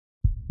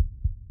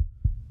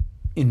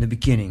In the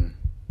beginning,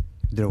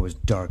 there was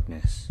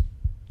darkness,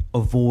 a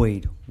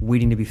void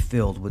waiting to be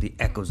filled with the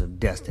echoes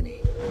of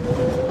destiny.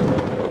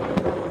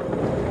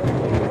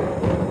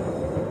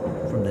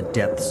 From the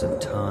depths of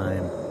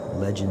time,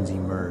 legends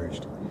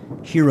emerged.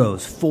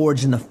 Heroes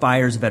forged in the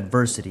fires of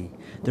adversity,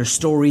 their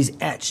stories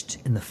etched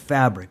in the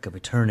fabric of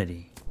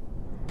eternity.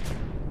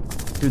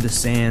 Through the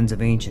sands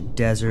of ancient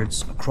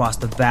deserts, across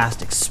the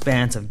vast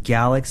expanse of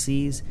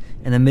galaxies,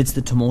 and amidst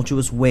the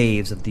tumultuous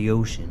waves of the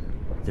ocean,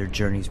 their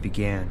journeys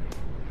began.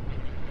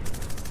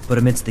 But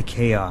amidst the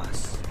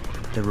chaos,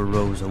 there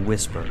arose a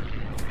whisper,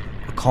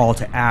 a call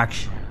to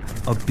action,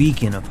 a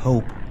beacon of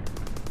hope.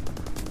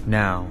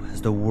 Now,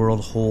 as the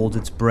world holds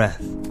its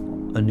breath,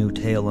 a new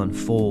tale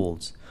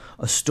unfolds,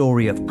 a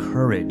story of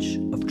courage,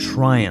 of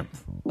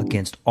triumph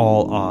against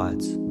all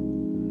odds.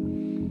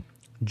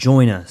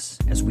 Join us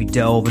as we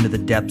delve into the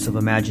depths of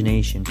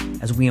imagination,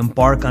 as we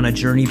embark on a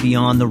journey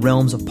beyond the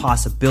realms of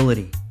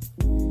possibility.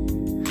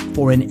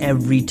 For in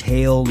every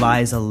tale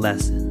lies a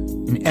lesson,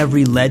 in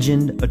every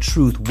legend a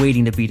truth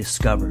waiting to be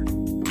discovered.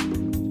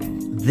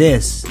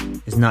 This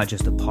is not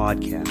just a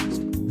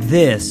podcast.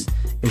 This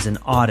is an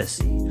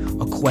odyssey,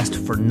 a quest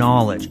for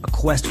knowledge, a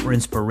quest for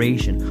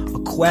inspiration, a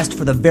quest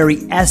for the very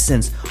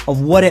essence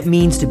of what it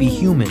means to be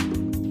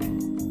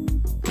human.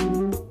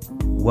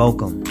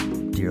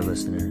 Welcome, dear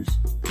listeners,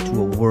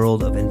 to a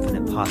world of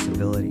infinite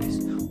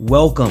possibilities.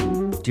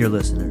 Welcome, dear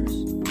listeners,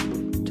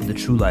 to the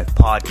True Life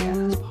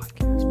Podcast.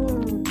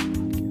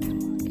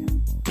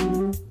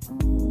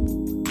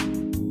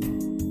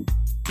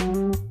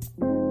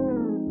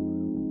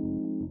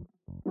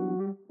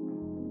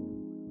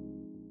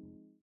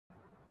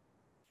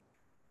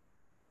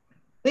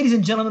 Ladies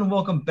and gentlemen,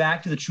 welcome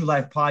back to the True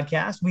Life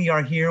Podcast. We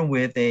are here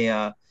with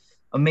a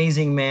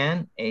amazing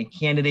man, a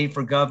candidate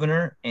for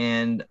governor,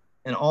 and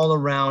an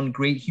all-around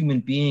great human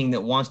being that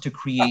wants to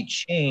create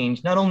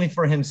change, not only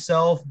for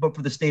himself, but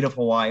for the state of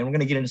Hawaii. And we're going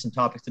to get into some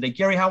topics today.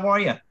 Gary, how are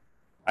you?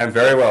 I'm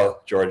very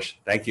well, George.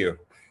 Thank you.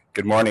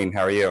 Good morning.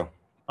 How are you?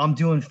 I'm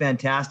doing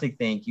fantastic.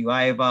 Thank you.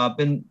 I've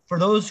been, for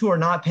those who are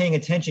not paying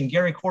attention,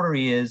 Gary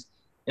Cordery is,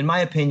 in my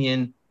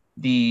opinion,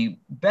 the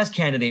best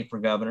candidate for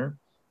governor.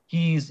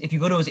 If you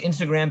go to his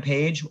Instagram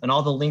page, and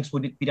all the links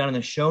will be down in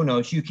the show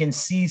notes, you can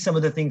see some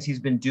of the things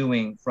he's been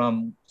doing,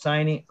 from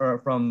signing or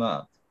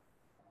from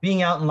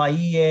being out in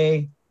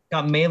Laie,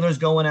 got mailers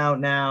going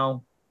out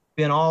now,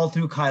 been all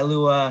through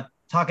Kailua,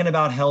 talking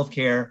about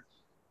healthcare.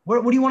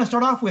 What do you want to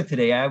start off with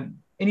today?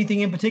 Anything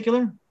in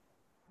particular?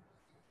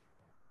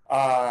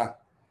 Well,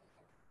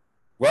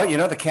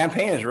 the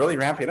campaign is really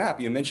ramping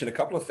up. You mentioned a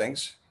couple of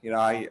things.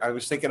 I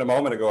was thinking a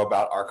moment ago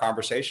about our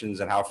conversations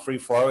and how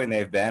free-flowing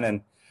they've been,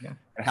 and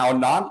how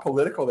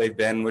non-political they've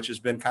been, which has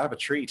been kind of a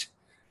treat.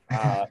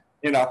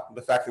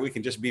 The fact that we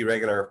can just be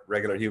regular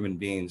human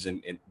beings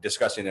and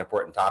discussing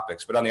important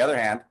topics. But on the other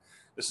hand,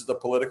 this is the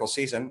political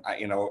season.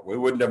 We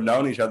wouldn't have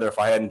known each other if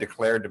I hadn't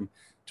declared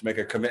to make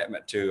a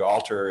commitment to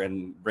alter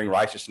and bring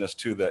righteousness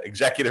to the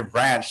executive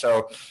branch.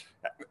 So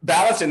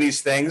balancing these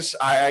things,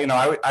 I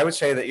would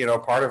say that,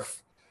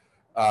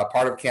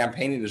 part of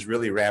campaigning is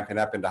really ramping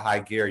up into high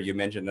gear. You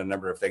mentioned a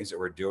number of things that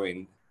we're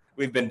doing.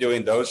 We've been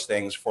doing those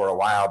things for a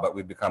while, but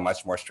we've become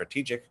much more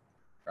strategic.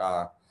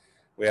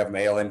 We have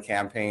mail-in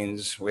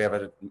campaigns. We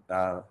have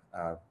a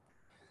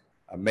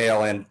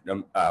mail-in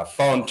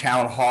phone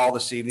town hall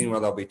this evening where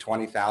there'll be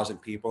 20,000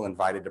 people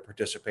invited to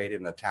participate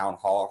in the town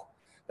hall.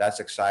 That's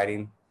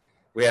exciting.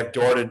 We have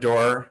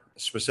door-to-door,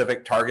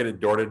 specific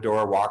targeted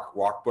door-to-door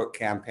walkbook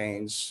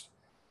campaigns,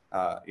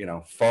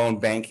 phone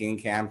banking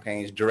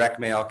campaigns, direct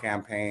mail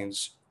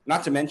campaigns,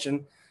 not to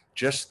mention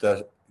just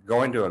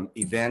going to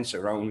events.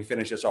 Or when we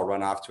finish this, I'll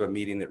run off to a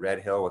meeting at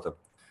Red Hill with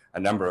a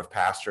number of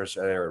pastors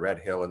there at Red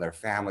Hill, and their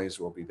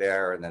families will be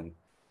there. And then,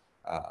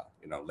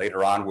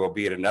 later on, we'll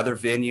be at another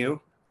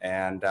venue.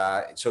 And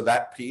so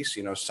that piece,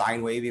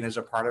 sign waving is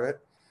a part of it.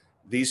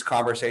 These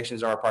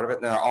conversations are a part of it.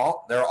 And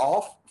they're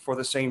all for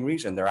the same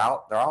reason. They're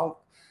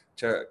all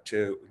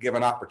to give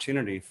an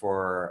opportunity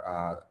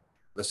for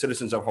the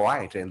citizens of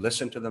Hawaii to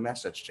listen to the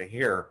message, to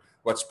hear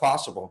what's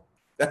possible,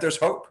 that there's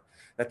hope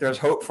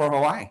for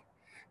Hawaii.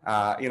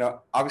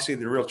 Obviously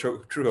the real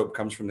true hope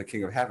comes from the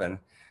King of Heaven,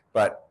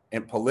 but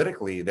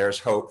politically there's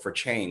hope for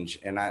change.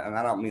 And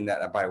I don't mean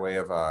that by way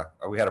of,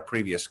 we had a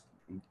previous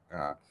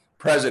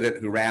president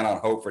who ran on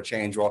hope for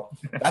change. Well,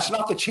 that's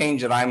not the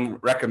change that I'm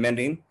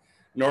recommending,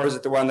 nor is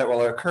it the one that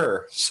will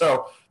occur.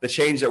 So the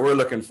change that we're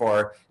looking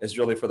for is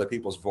really for the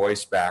people's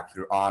voice back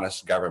through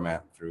honest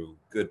government, through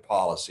good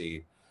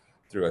policy,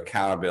 through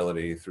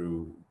accountability,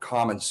 through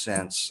common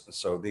sense.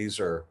 So these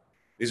are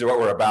what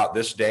we're about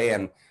this day,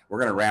 and we're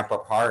going to ramp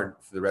up hard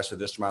for the rest of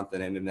this month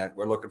and into that.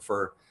 We're looking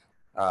for,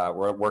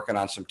 we're working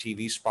on some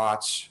TV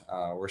spots.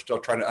 We're still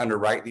trying to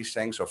underwrite these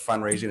things. So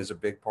fundraising is a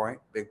big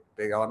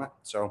big element.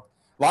 So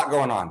a lot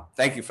going on.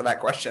 Thank you for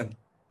that question.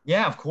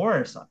 Yeah, of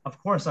course.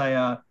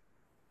 I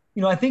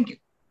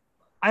think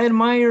I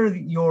admire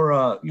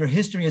your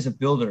history as a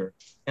builder.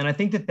 And I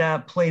think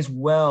that plays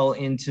well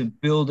into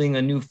building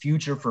a new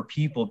future for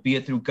people, be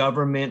it through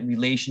government,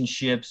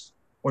 relationships,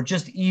 or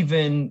just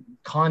even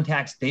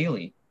contacts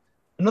daily.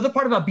 Another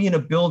part about being a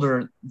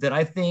builder that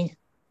I think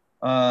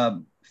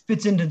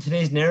fits into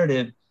today's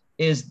narrative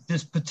is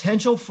this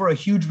potential for a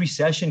huge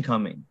recession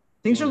coming.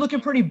 Things are looking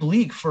pretty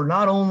bleak for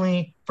not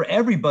only for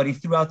everybody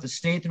throughout the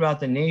state, throughout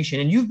the nation.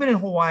 And you've been in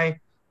Hawaii,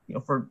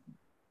 for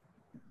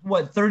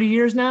what, 30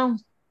 years now?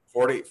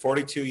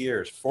 42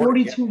 years.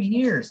 42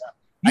 years.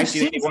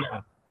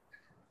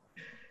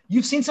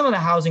 You've seen some of the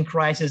housing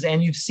crisis,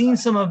 and you've seen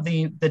some of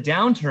the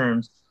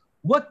downturns.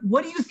 What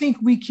do you think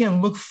we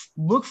can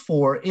look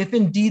for if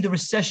indeed the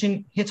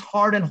recession hits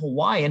hard in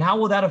Hawaii, and how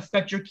will that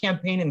affect your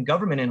campaign and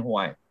government in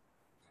Hawaii?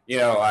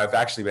 I've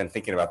actually been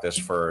thinking about this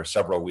for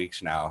several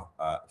weeks now,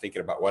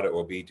 thinking about what it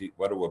will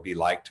be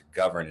like to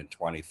govern in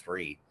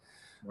 23.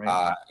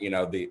 Right.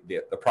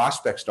 The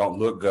prospects don't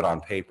look good on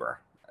paper.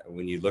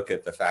 When you look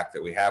at the fact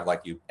that we have,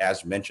 like you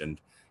as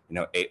mentioned,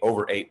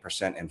 over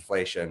 8%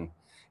 inflation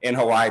in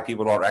Hawaii.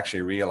 People don't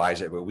actually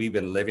realize it, but we've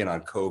been living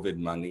on COVID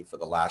money for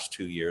the last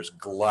 2 years,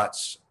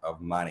 gluts of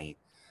money,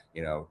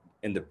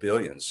 in the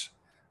billions.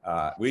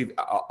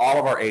 All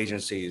of our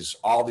agencies,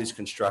 all these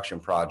construction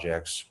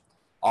projects,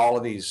 all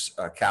of these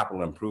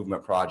capital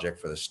improvement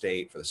projects for the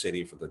state, for the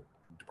city, for the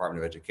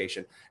Department of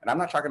Education. And I'm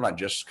not talking about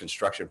just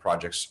construction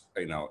projects,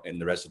 in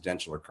the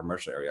residential or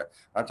commercial area.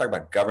 I'm talking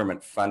about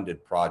government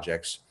funded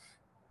projects,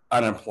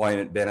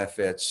 unemployment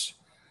benefits,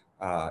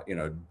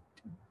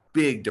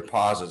 big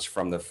deposits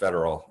from the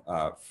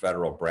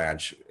federal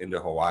branch into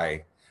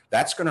Hawaii.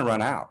 That's going to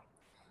run out.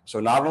 So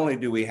not only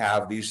do we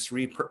have these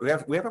three, we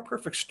have a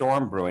perfect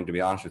storm brewing, to be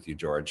honest with you,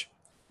 George.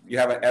 You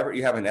have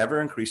an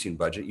ever increasing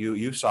budget.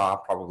 You saw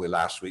probably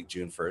last week,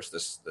 June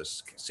 1st,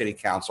 this city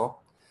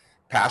council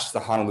passed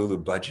the Honolulu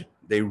budget.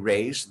 They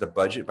raised the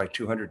budget by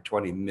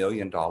 $220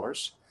 million.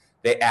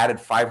 They added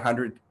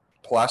 500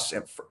 plus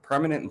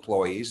permanent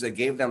employees. They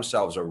gave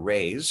themselves a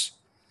raise.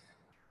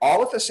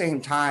 All at the same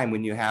time,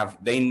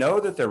 they know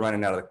that they're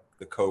running out of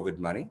the COVID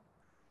money.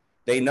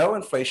 They know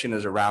inflation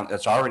is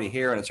it's already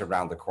here and it's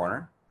around the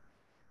corner.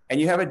 And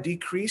you have a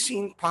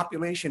decreasing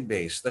population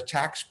base. The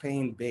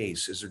tax-paying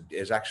base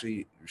is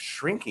actually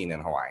shrinking in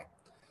Hawaii.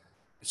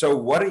 So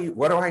what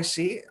do I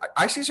see?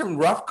 I see some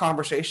rough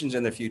conversations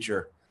in the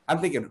future. I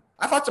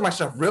thought to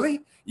myself,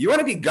 really? You want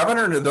to be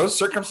governor under those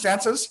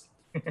circumstances?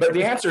 But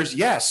the answer is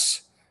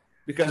yes,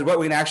 because what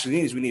we actually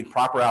need is we need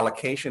proper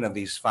allocation of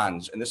these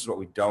funds, and this is what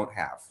we don't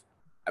have.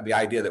 The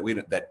idea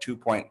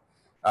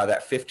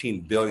that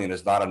 15 billion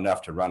is not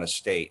enough to run a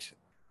state.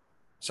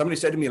 Somebody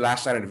said to me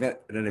last night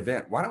at an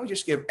event, why don't we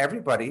just give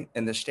everybody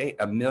in the state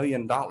 $1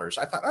 million? I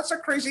thought that's a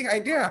crazy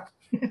idea.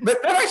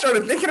 But then I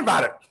started thinking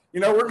about it.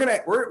 We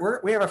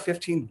have a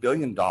 $15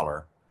 billion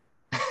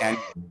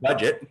annual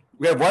budget.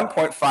 We have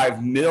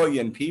 1.5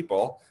 million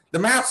people. The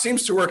math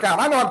seems to work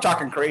out. I know I'm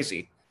talking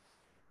crazy,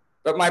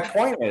 but my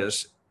point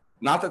is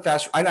not that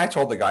that's, I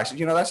told the guy, I said,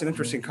 that's an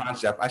interesting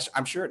concept.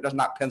 I'm sure it does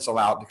not pencil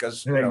out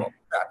because,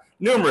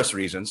 numerous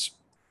reasons.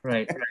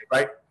 Right.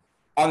 Right.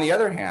 On the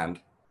other hand,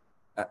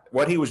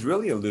 what he was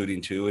really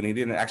alluding to, and he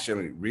didn't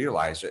actually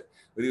realize it,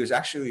 but he was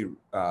actually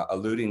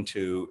alluding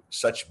to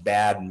such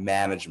bad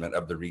management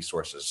of the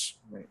resources,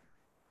 right.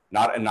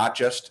 Not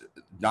just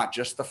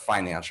the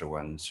financial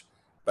ones,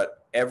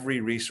 but every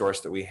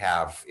resource that we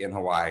have in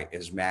Hawaii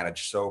is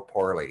managed so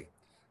poorly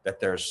that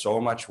there's so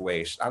much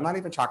waste. I'm not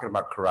even talking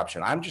about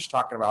corruption. I'm just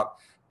talking about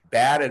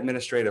bad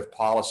administrative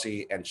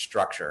policy and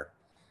structure.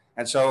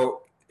 And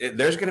so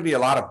there's going to be a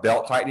lot of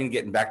belt tightening.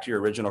 Getting back to your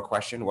original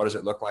question, what does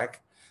it look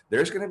like?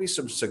 There's going to be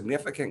some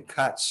significant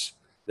cuts.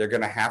 They're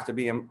going to have to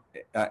be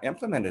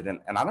implemented.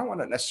 And I don't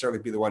want to necessarily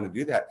be the one to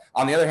do that.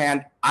 On the other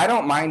hand, I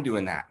don't mind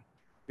doing that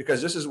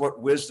because this is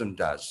what wisdom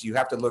does. You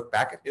have to look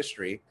back at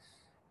history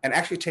and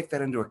actually take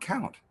that into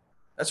account.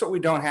 That's what we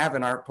don't have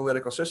in our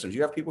political systems.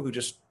 You have people who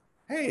just,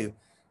 hey,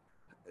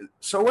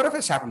 so what if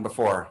it's happened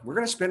before? We're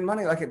going to spend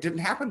money like it didn't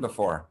happen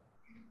before.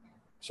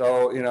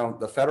 So,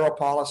 the federal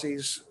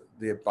policies,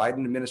 the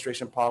Biden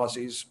administration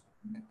policies,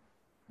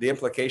 the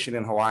implication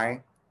in Hawaii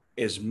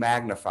is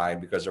magnified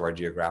because of our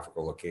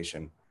geographical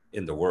location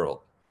in the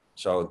world.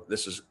 So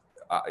this is,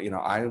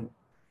 I'm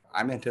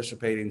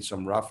anticipating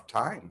some rough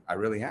time. I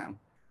really am.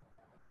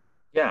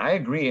 Yeah, I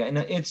agree. And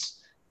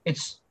it's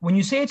when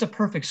you say it's a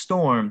perfect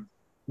storm,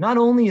 not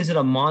only is it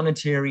a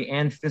monetary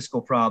and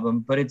fiscal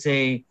problem, but it's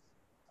a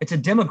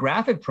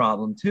demographic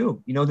problem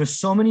too. There's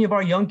so many of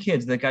our young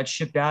kids that got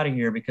shipped out of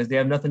here because they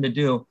have nothing to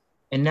do.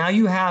 And now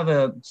you have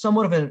a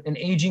somewhat of an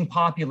aging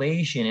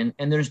population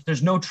and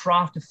there's no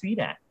trough to feed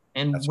at.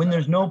 And that's when right.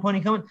 There's no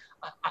money coming,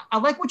 I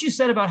like what you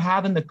said about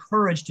having the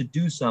courage to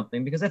do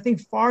something, because I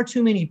think far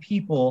too many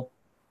people,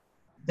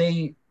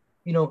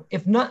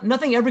 if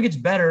nothing ever gets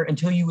better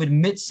until you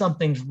admit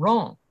something's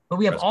wrong. But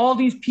we have all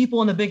these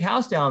people in the big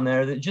house down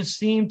there that just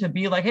seem to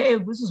be like, hey,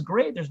 this is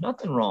great. There's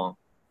nothing wrong.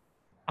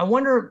 I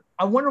wonder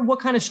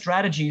what kind of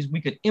strategies we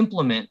could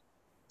implement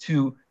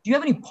do you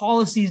have any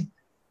policies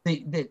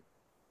that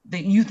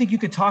you think you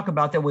could talk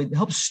about that would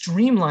help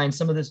streamline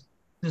some of this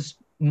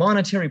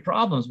monetary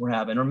problems we're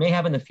having or may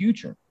have in the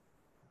future?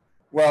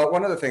 Well,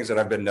 one of the things that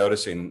I've been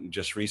noticing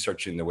just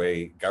researching the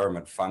way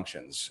government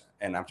functions,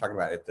 and I'm talking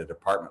about at the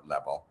department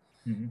level,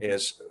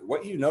 is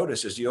what you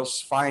notice is you'll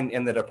find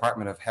in the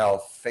Department of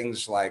Health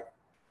things like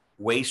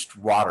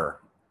wastewater.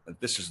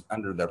 This is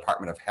under the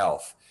Department of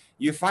Health.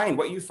 You find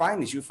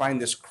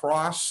this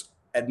cross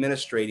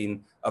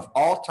administrating of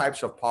all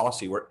types of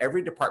policy where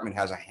every department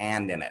has a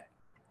hand in it,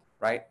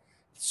 right?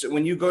 So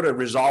when you go to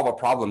resolve a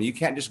problem, you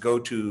can't just go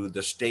to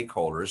the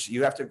stakeholders.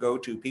 You have to go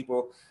to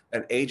people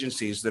and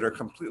agencies that are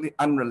completely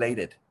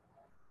unrelated.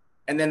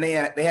 And then they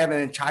have an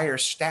entire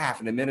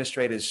staff, an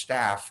administrative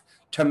staff,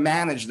 to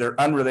manage their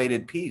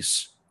unrelated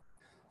piece.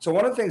 So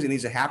one of the things that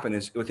needs to happen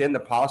is within the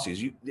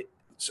policies,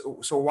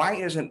 so why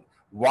isn't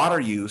water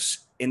use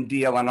in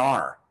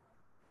DLNR?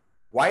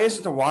 Why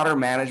isn't the water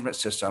management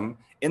system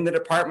in the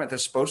department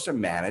that's supposed to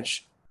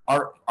manage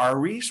our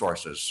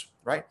resources,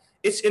 right?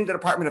 It's in the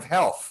Department of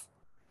Health.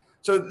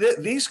 So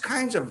these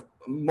kinds of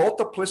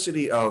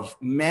multiplicity of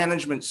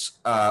managements,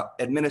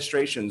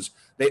 administrations,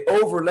 they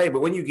overlay. But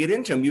when you get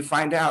into them, you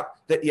find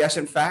out that, yes,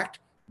 in fact,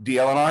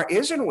 DLNR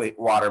is in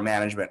water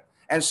management.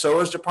 And so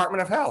is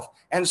Department of Health.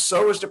 And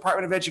so is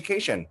Department of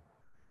Education.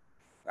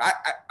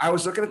 I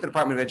was looking at the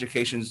Department of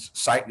Education's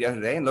site the other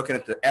day and looking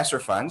at the ESSER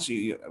funds.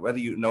 Whether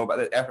you know about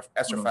the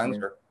ESSER funds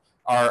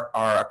are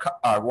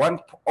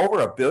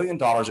over $1 billion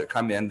that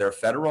come in. They're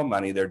federal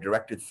money. They're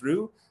directed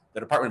through the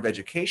Department of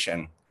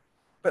Education.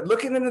 But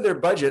looking into their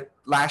budget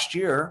last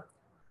year,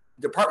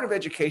 the Department of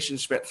Education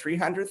spent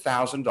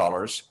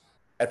 $300,000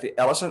 at the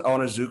Ellison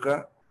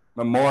Onizuka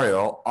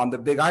Memorial on the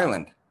Big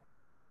Island.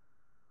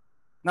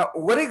 Now,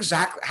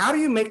 how do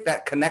you make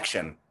that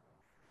connection?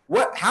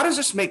 How does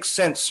this make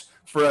sense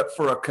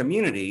for a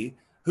community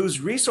whose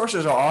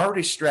resources are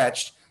already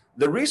stretched?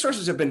 The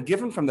resources have been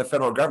given from the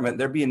federal government.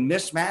 They're being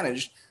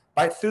mismanaged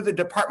through the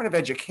Department of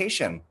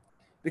Education,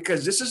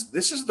 because this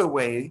is the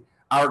way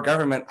our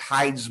government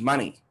hides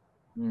money.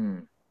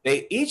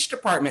 Each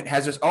department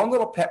has its own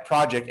little pet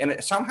project, and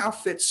it somehow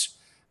fits.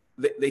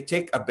 They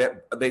take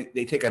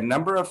a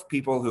number of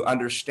people who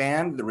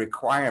understand the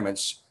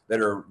requirements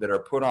that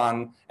are put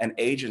on an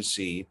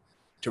agency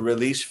to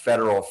release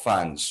federal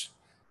funds.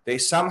 They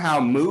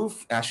somehow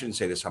move. I shouldn't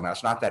say this somehow.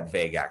 It's not that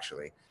vague,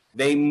 actually.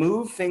 They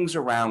move things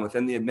around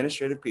within the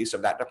administrative piece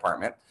of that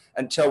department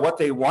until what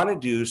they want to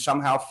do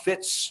somehow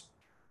fits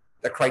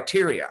the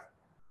criteria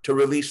to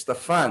release the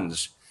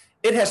funds.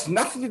 It has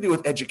nothing to do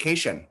with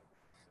education.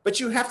 But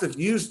you have to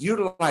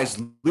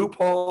utilize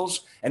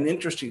loopholes and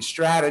interesting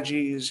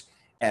strategies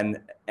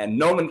and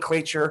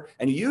nomenclature,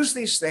 and use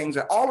these things,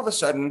 and all of a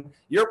sudden,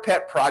 your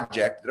pet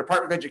project, the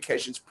Department of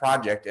Education's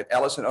project at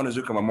Ellison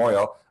Onizuka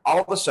Memorial,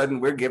 all of a sudden,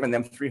 we're giving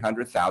them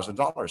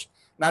 $300,000.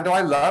 Now, do I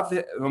love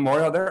the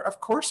memorial there? Of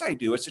course I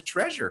do. It's a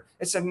treasure.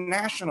 It's a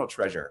national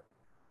treasure.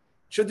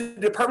 Should the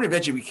Department of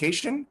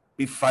Education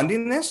be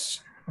funding this?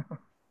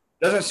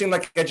 Doesn't seem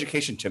like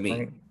education to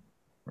me.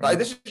 Right.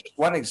 This is just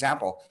one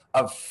example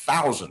of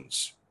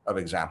thousands of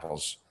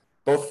examples,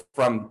 both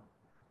from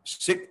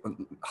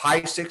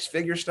high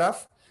six-figure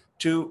stuff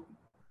to,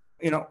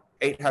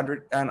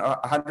 800 and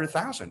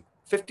 100,000,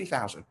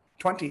 50,000,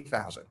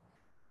 20,000.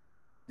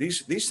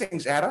 These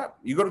things add up.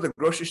 You go to the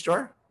grocery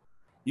store,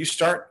 you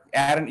start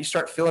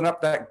filling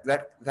up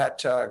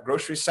that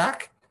grocery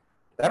sack.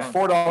 That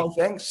 $4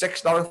 thing,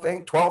 $6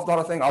 thing,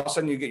 $12 thing. All of a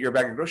sudden, you get your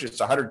bag of groceries.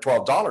 It's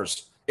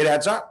 $112. It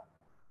adds up.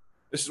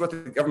 This is what the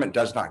government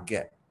does not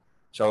get.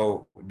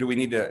 So, do we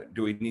need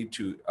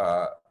to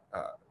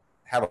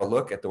have a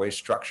look at the way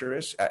structure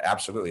is?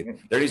 Absolutely.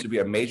 There needs to be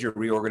a major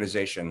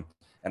reorganization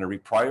and a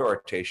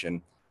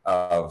reprioritization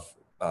of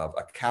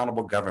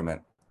accountable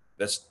government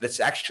that's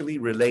actually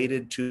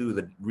related to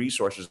the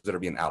resources that are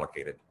being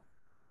allocated.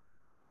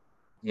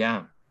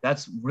 Yeah,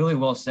 that's really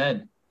well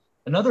said.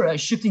 Another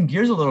shifting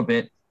gears a little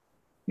bit,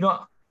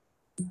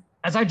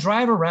 as I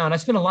drive around, I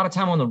spend a lot of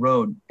time on the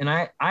road, and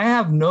I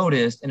have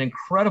noticed an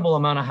incredible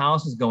amount of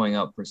houses going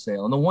up for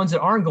sale. And the ones that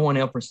aren't going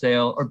up for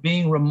sale are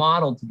being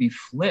remodeled to be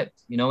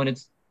flipped, and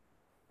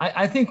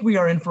I think we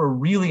are in for a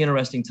really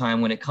interesting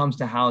time when it comes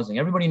to housing.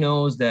 Everybody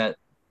knows that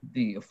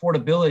the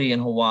affordability in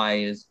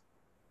Hawaii is,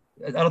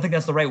 I don't think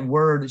that's the right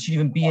word. It should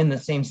even be in the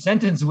same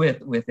sentence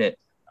with it.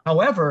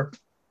 However,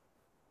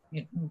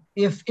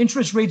 if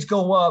interest rates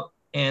go up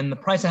and the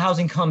price of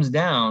housing comes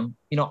down,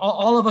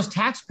 all of us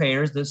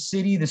taxpayers, the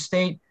city, the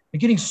state, are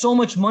getting so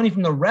much money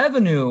from the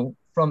revenue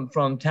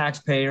from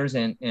taxpayers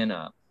and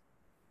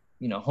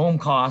home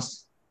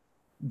costs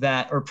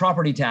or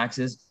property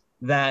taxes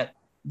that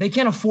they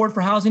can't afford for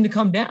housing to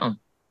come down.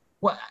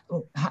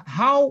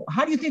 How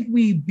do you think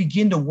we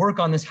begin to work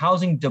on this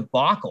housing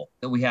debacle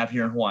that we have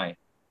here in Hawaii?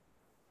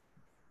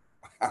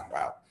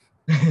 Wow.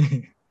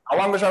 How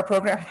long was our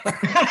program?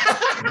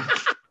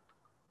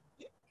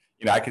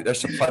 There's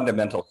some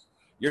fundamentals.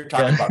 You're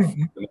talking about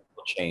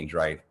fundamental change,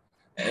 right?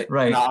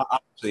 Right. Now,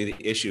 obviously,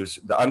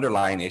 the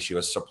underlying issue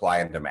is supply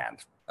and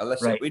demand.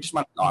 We just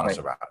want to be honest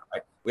about it,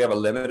 right? We have a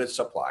limited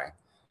supply.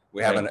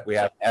 We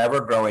have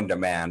ever-growing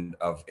demand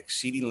of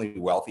exceedingly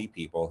wealthy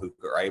people who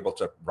are able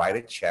to write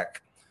a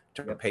check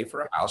to pay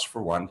for a house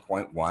for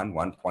 1.1,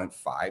 1.5,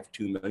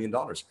 $2 million.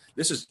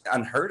 This is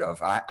unheard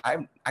of.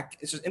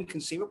 This is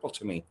inconceivable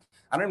to me.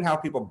 I don't even know how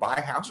people buy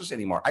houses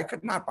anymore. I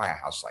could not buy a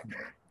house like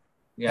that.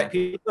 Yeah.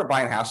 People are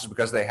buying houses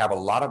because they have a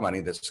lot of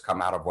money that's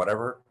come out of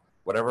whatever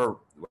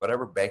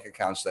bank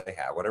accounts they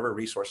have, whatever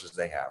resources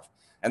they have.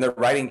 And they're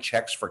writing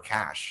checks for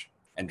cash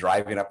and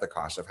driving up the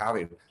cost of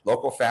housing.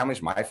 Local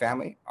families, my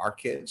family, our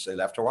kids, they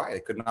left Hawaii.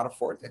 They could not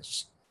afford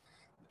this.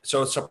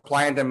 So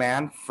supply and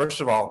demand, first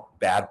of all,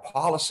 bad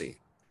policy.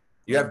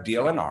 You have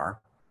DLNR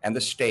and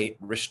the state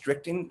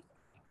restricting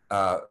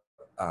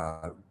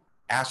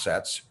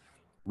assets,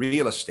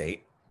 real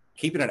estate,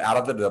 keeping it out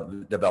of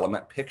the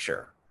development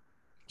picture.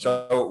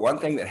 So one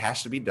thing that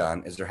has to be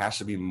done is there has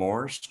to be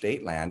more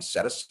state land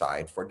set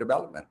aside for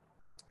development.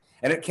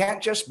 And it can't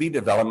just be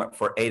development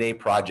for 8A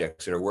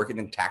projects that are working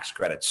in tax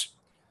credits.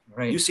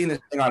 Right. You've seen this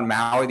thing on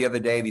Maui the other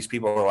day. These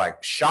people were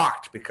like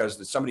shocked because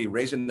there's somebody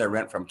raising their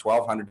rent from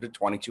 $1,200 to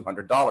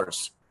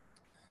 $2,200.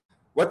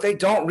 What they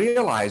don't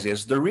realize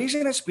is the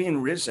reason it's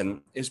being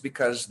risen is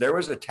because there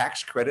was a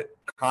tax credit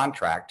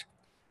contract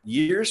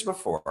years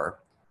before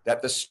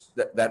that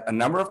a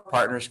number of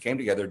partners came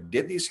together,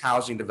 did these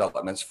housing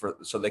developments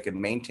so they could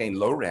maintain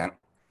low rent.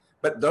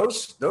 But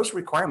those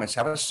requirements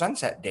have a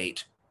sunset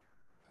date.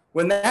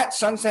 When that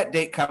sunset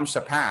date comes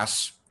to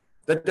pass,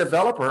 the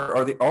developer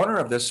or the owner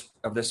of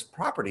this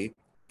property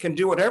can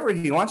do whatever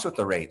he wants with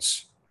the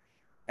rates.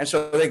 And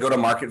so they go to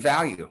market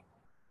value.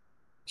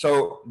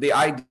 So the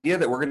idea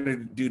that we're going to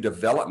do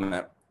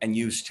development and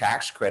use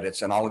tax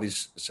credits and all of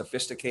these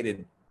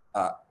sophisticated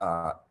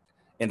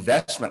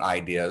investment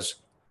ideas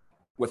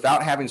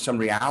without having some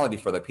reality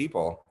for the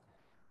people,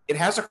 it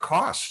has a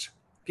cost.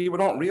 People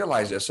don't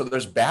realize this. So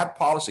there's bad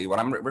policy. What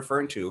I'm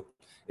referring to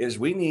is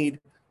we need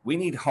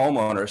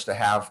homeowners to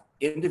have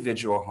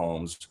individual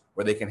homes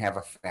where they can have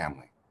a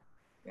family.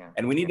 Yeah.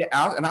 And we need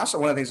to, and also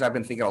one of the things I've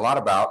been thinking a lot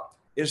about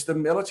is the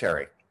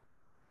military.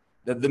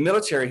 The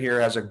military here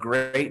has a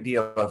great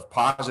deal of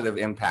positive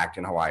impact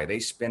in Hawaii. They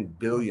spend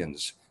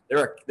billions.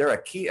 They're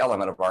a key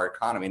element of our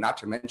economy, not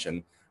to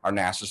mention our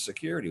national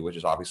security, which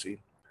is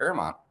obviously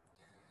paramount.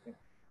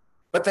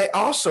 But they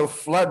also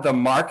flood the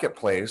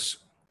marketplace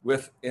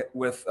with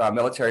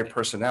military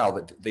personnel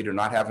that they do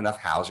not have enough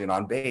housing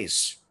on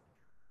base.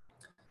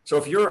 So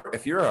if you're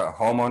a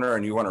homeowner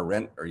and you want to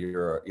rent, or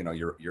you're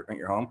rent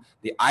your home,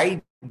 the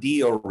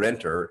ideal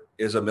renter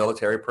is a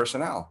military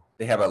personnel.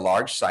 They have a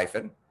large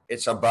siphon.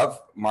 It's above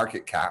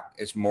market cap.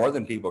 It's more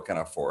than people can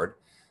afford,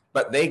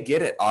 but they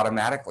get it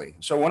automatically.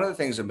 So one of the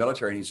things the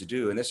military needs to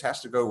do, and this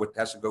has to go with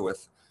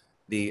the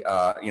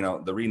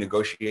the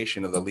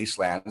renegotiation of the lease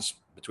lands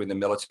between the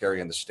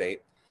military and the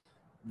state.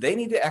 They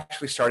need to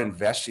actually start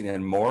investing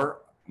in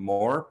more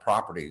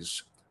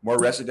properties, more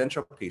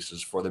residential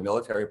pieces for the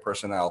military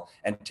personnel,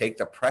 and take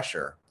the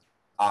pressure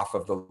off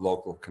of the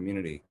local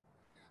community.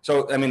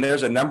 So, I mean,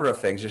 there's a number of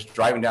things, just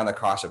driving down the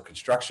cost of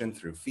construction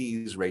through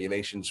fees,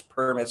 regulations,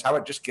 permits. How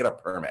about just get a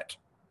permit?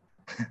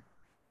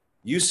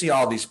 You see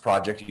all these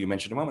projects you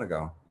mentioned a moment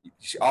ago. You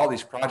see all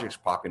these projects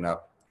popping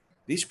up.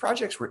 These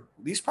projects were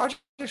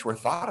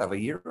thought of a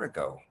year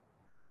ago.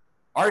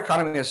 Our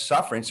economy is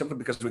suffering simply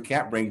because we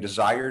can't bring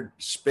desired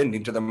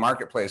spending to the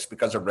marketplace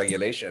because of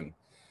regulation.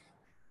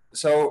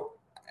 So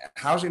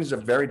housing is a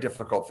very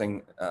difficult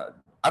thing.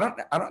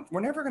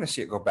 We're never going to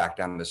see it go back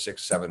down to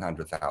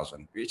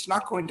 600,000-700,000. It's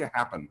not going to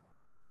happen.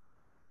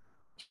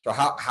 So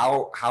how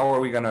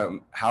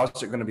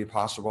is it going to be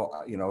possible?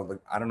 I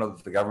don't know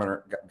that the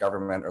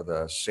government or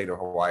the state of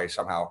Hawaii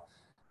somehow.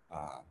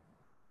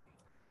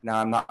 Now,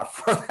 I'm not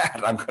for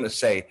that. I'm going to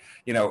say,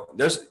 there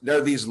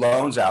are these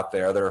loans out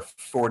there that are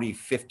 40,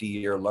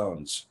 50-year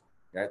loans.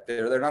 Right?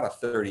 They're not a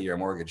 30-year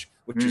mortgage,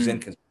 which is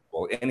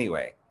inconceivable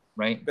anyway.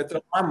 Right. But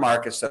there are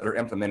markets that are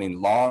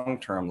implementing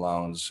long-term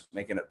loans,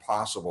 making it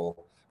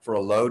possible for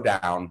a low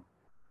down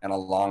and a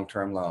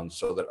long-term loan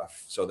so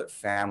that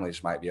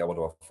families might be able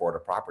to afford a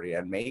property.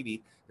 And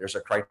maybe there's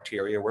a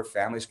criteria where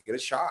families get a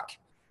shot.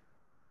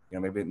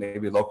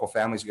 Maybe local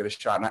families get a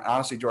shot. And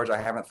honestly, George,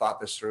 I haven't thought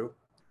this through.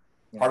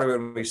 Yeah. Part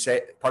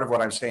of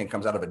what I'm saying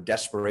comes out of a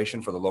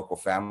desperation for the local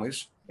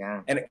families.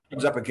 Yeah. And it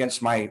comes up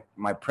against my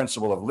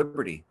principle of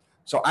liberty.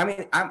 So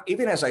I'm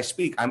even as I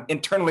speak, I'm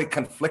internally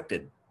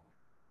conflicted.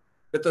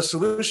 But the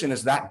solution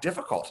is that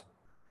difficult.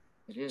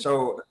 It is.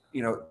 So,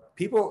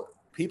 people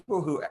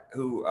who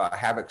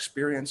have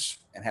experience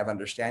and have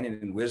understanding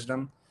and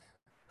wisdom,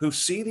 who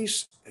see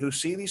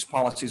these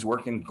policies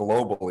working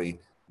globally,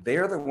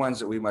 they're the ones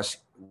that we must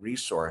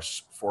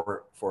resource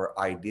for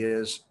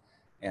ideas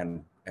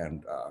and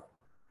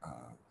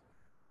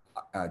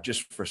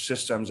just for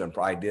systems and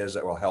for ideas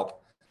that will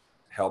help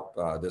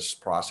this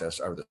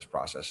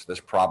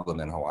problem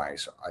in Hawaii.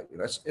 So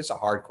it's a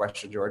hard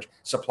question, George.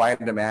 Supply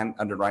and demand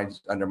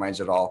undermines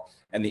it all,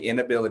 and the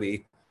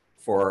inability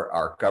for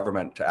our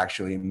government to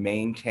actually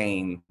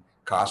maintain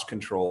cost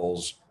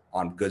controls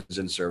on goods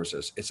and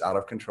services. It's out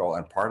of control,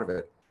 and part of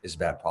it is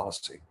bad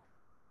policy.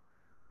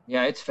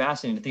 Yeah, it's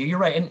fascinating. You're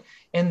right,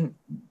 and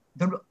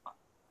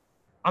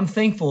I'm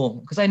thankful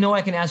because I know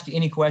I can ask you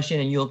any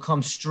question and you'll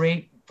come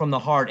straight from the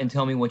heart and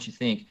tell me what you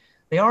think.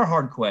 They are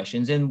hard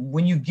questions. And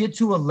when you get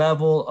to a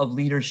level of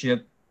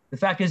leadership, the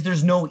fact is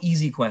there's no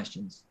easy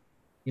questions,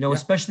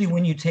 especially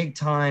when you take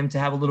time to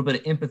have a little bit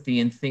of empathy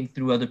and think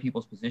through other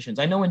people's positions.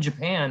 I know in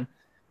Japan,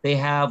 they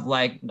have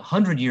like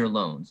 100-year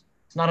loans.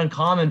 It's not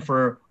uncommon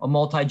for a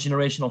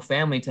multi-generational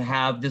family to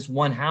have this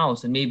one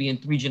house, and maybe in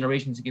 3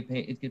 generations it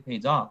get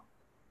paid off.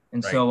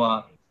 And right.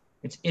 So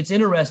it's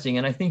interesting.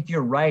 And I think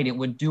you're right. It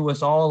would do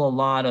us all a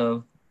lot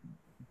of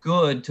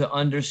good to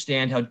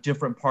understand how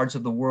different parts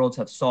of the world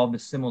have solved a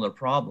similar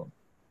problem.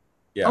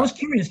 Yeah. I was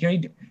curious, Gary,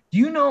 do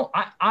you know,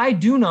 I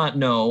do not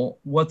know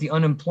what the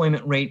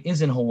unemployment rate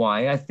is in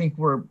Hawaii. I think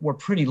we're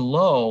pretty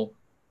low.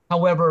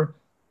 However,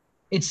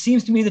 it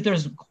seems to me that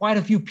there's quite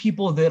a few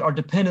people that are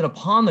dependent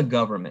upon the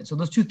government. So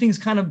those two things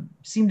kind of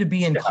seem to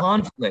be in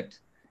conflict,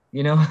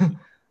 And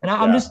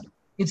I'm just,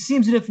 it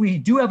seems that if we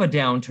do have a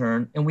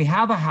downturn and we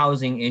have a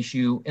housing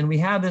issue and we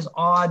have this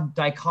odd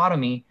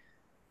dichotomy,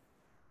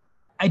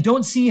 I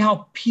don't see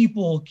how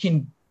people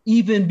can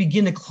even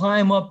begin to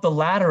climb up the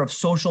ladder of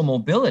social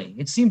mobility.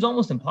 It seems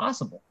almost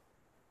impossible.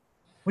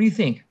 What do you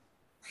think?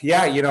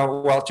 Yeah,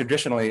 well,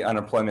 traditionally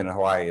unemployment in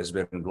Hawaii has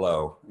been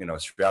low.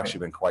 It's actually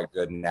been quite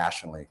good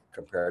nationally,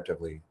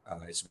 comparatively.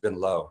 It's been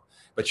low.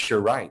 But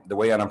you're right. The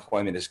way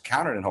unemployment is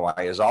counted in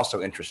Hawaii is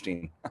also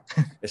interesting.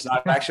 It's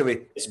not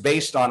actually, it's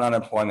based on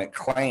unemployment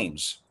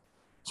claims.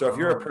 So if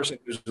you're a person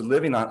who's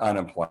living on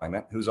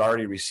unemployment, who's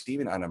already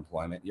receiving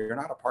unemployment, you're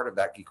not a part of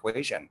that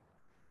equation.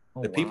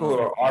 The people who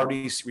are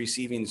already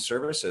receiving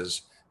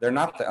services, they're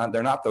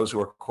not those who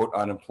are quote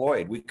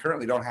unemployed. We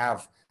currently don't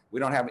have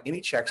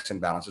any checks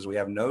and balances. We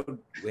have no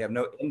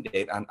end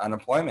date on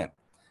unemployment.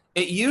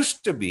 It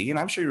used to be, and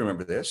I'm sure you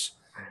remember this,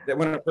 that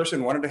when a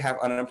person wanted to have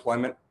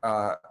unemployment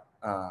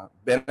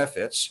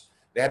benefits,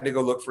 they had to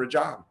go look for a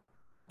job.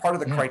 Part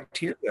of the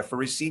criteria for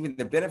receiving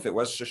the benefit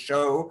was to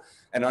show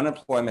an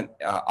unemployment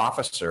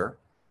officer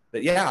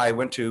that, I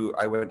went to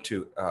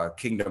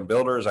Kingdom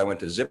Builders, I went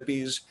to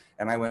Zippy's,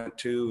 and I went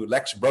to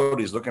Lex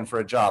Brody's looking for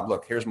a job.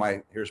 Look, here's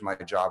my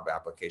job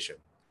application.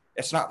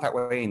 It's not that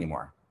way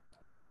anymore.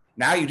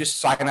 Now you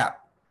just sign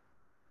up.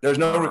 There's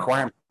no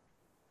requirement.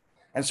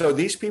 And so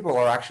these people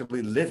are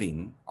actually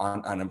living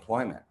on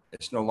unemployment.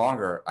 It's no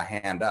longer a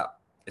hand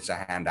up, it's a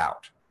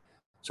handout.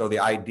 So the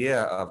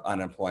idea of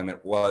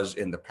unemployment was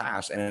in the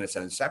past, and in its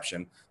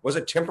inception, was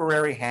a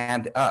temporary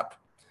hand up.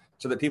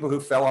 So that people who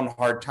fell on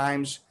hard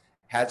times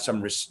had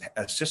some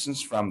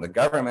assistance from the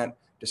government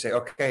to say,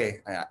 okay,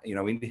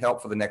 we need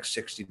help for the next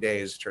 60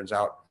 days. Turns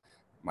out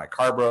my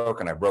car broke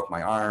and I broke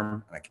my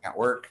arm and I can't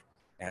work.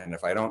 And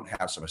if I don't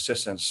have some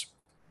assistance,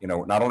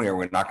 not only are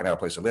we not going to have a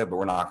place to live, but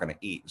we're not going to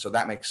eat. So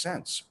that makes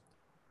sense.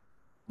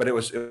 But it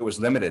was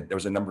limited. There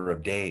was a number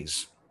of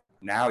days.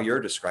 Now you're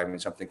describing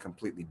something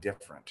completely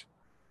different.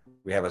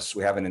 We have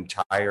an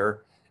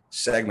entire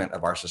segment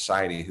of our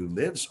society who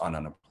lives on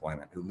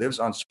unemployment, who lives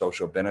on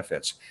social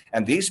benefits.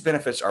 And these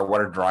benefits are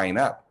what are drying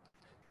up.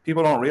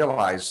 People don't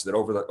realize that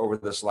over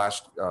this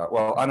last,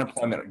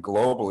 unemployment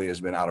globally has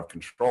been out of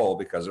control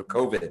because of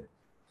COVID.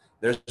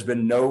 There's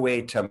been no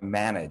way to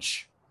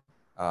manage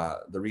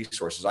the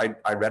resources.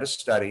 I read a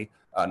study,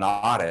 an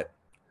audit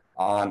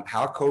on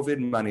how COVID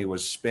money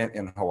was spent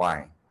in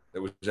Hawaii.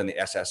 That was in the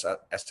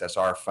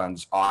SSR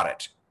funds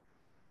audit.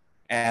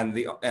 And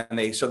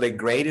they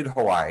graded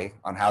Hawaii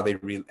on how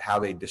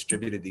they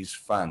distributed these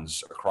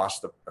funds across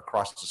the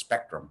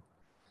spectrum.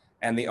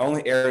 And the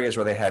only areas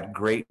where they had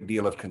great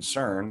deal of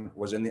concern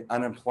was in the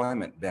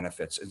unemployment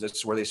benefits.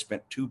 That's where they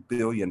spent $2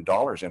 billion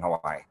in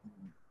Hawaii.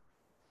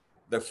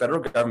 The federal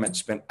government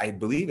spent, I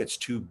believe it's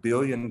 $2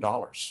 billion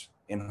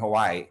in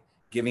Hawaii,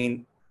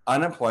 giving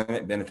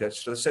unemployment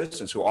benefits to the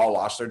citizens who all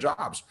lost their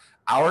jobs.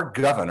 Our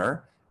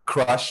governor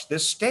crushed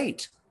this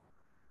state.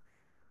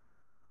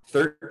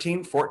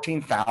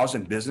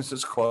 14,000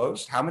 businesses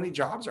closed. How many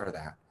jobs are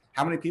that?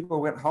 How many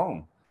people went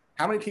home?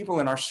 How many people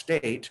in our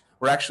state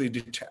were actually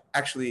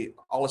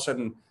all of a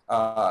sudden,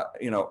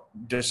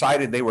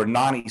 decided they were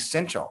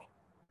non-essential?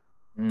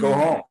 Go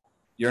home.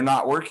 You're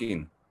not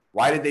working.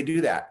 Why did they do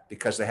that?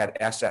 Because they had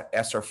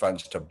ESSER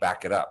funds to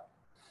back it up.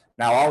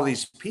 Now, all of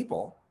these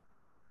people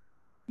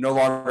no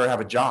longer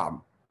have a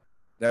job.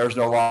 There's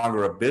no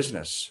longer a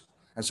business.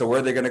 And so where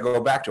are they going to go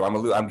back to?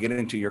 I'm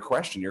getting to your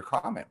question, your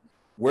comment.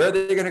 Where are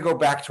they going to go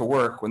back to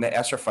work when the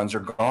ESSER funds are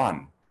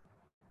gone?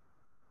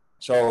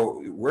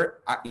 So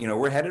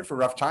we're headed for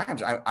rough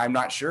times. I'm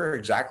not sure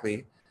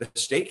exactly. The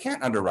state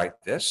can't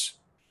underwrite this.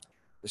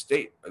 So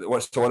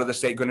what are the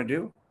state going to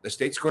do? The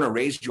state's going to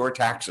raise your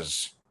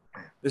taxes.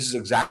 This is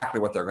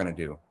exactly what they're going to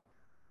do.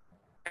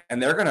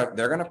 And they're going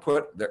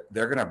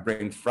to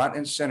bring front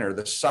and center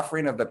the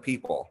suffering of the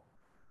people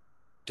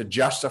to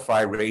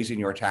justify raising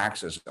your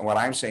taxes. And what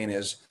I'm saying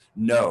is,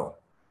 no,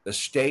 the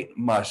state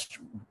must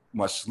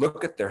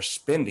look at their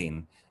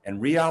spending and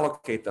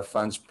reallocate the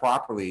funds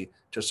properly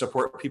to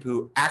support people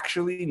who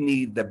actually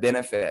need the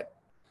benefit,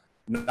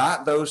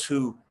 not those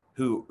who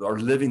are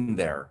living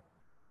there.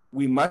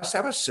 We must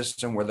have a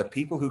system where the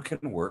people who can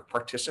work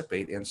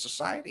participate in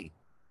society.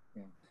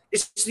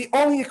 It's the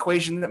only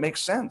equation that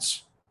makes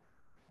sense.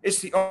 It's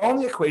the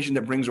only equation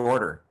that brings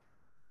order.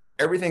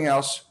 Everything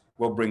else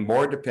will bring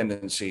more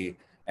dependency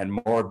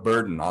and more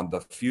burden on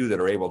the few that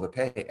are able to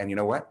pay. And you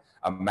know what?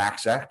 A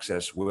max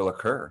exodus will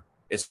occur.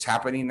 It's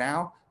happening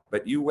now,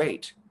 but you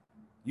wait.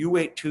 You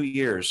wait 2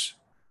 years.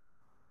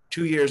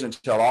 2 years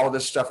until all of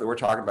this stuff that we're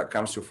talking about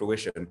comes to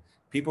fruition.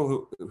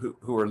 People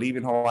who are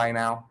leaving Hawaii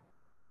now,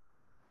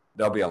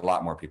 there'll be a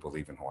lot more people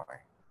leaving Hawaii.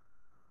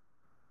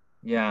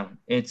 Yeah,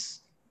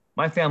 it's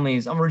my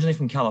family's. I'm originally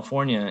from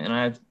California, and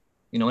I've,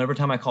 every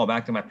time I call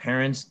back to my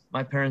parents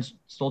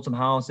sold some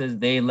houses.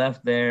 They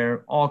left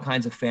there, all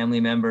kinds of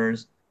family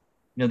members.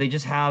 They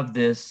just have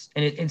this,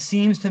 and it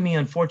seems to me,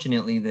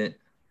 unfortunately, that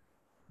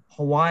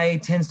Hawaii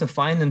tends to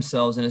find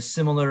themselves in a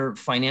similar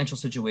financial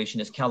situation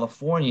as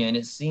California, and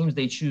it seems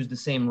they choose the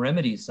same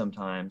remedies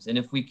sometimes. And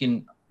if we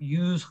can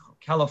use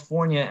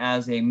California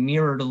as a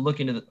mirror to look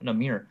into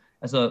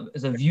as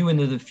a view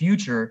into the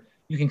future,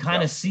 you can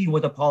kind of see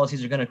what the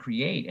policies are going to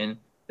create, and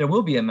there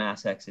will be a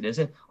mass exodus.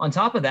 And on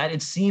top of that,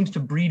 it seems to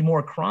breed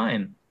more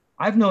crime.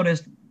 I've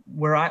noticed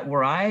where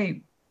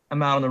I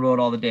am out on the road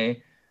all the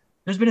day,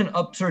 there's been an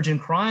upsurge in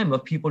crime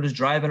of people just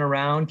driving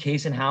around,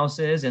 casing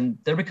houses, and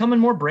they're becoming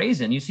more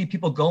brazen. You see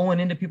people going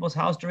into people's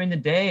house during the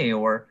day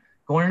or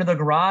going into their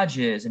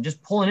garages and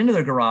just pulling into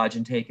their garage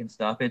and taking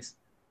stuff.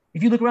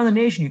 If you look around the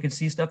nation, you can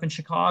see stuff in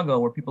Chicago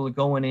where people are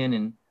going in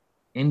and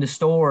into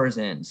stores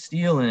and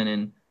stealing.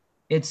 And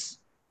it's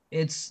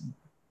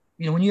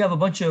when you have a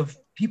bunch of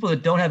people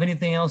that don't have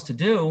anything else to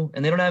do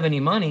and they don't have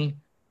any money,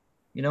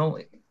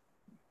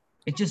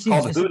 it just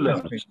seems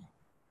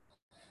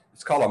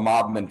it's called a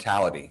mob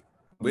mentality.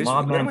 We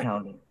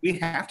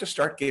have to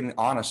start getting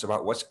honest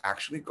about what's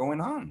actually going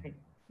on.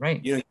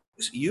 Right.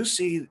 You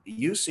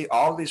see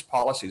all of these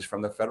policies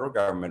from the federal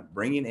government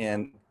bringing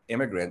in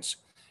immigrants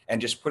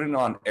and just putting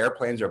on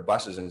airplanes or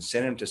buses and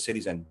sending them to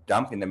cities and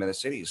dumping them in the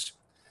cities.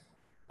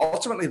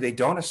 Ultimately, they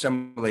don't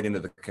assimilate into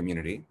the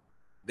community.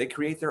 They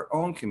create their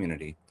own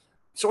community.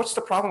 So what's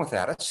the problem with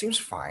that? It seems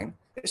fine.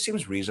 It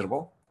seems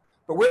reasonable.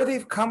 But where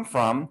they've come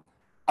from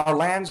are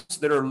lands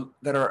that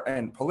are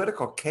in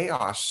political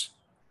chaos,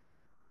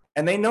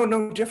 and they know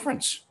no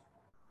difference.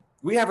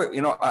 We have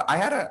I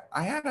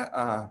had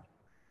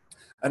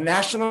a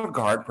National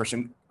Guard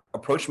person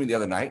approach me the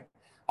other night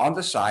on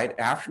the side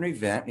after an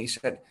event, and he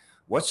said,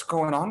 "What's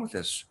going on with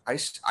this? I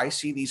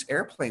see these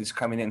airplanes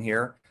coming in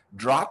here,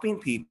 dropping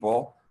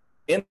people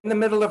in the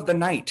middle of the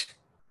night."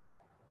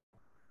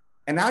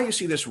 And now you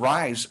see this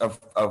rise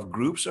of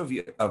groups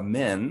of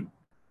men,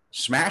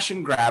 smash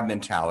and grab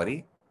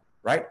mentality,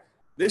 right?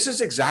 This is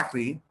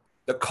exactly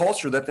the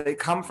culture that they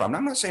come from. And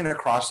I'm not saying it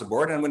across the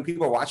board. And when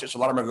people watch this, a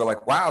lot of them go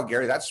like, "Wow,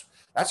 Gary, that's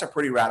a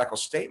pretty radical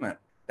statement.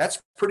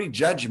 That's pretty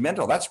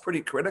judgmental. That's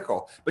pretty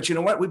critical." But you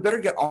know what? We better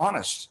get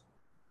honest.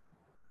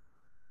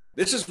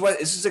 This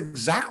is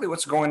exactly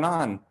what's going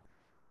on,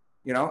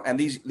 and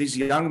these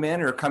young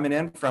men are coming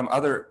in from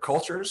other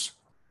cultures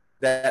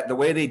that the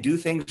way they do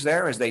things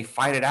there is they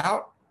fight it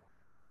out.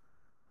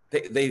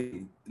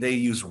 They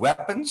use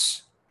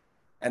weapons.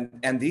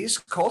 And these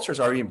cultures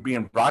are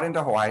being brought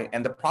into Hawaii,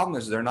 and the problem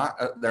is they're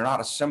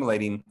not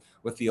assimilating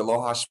with the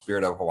aloha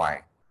spirit of Hawaii.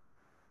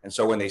 And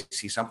so when they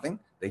see something,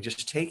 they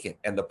just take it.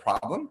 And the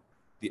problem,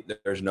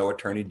 there's no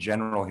attorney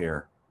general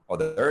here. Well,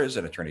 there is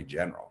an attorney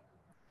general,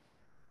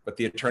 but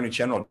the attorney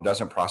general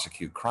doesn't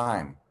prosecute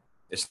crime.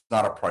 It's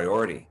not a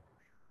priority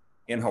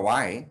in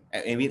Hawaii.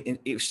 I mean,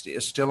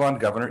 it's still on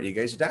Governor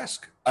Ige's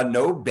desk, a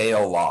no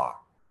bail law.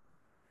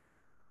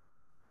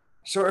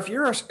 So if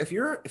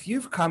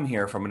you've come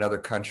here from another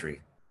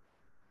country,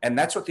 and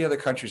that's what the other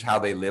countries, how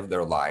they live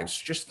their lives,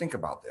 just think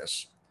about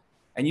this.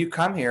 And you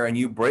come here and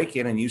you break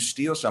in and you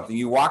steal something.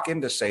 You walk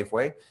into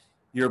Safeway,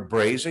 you're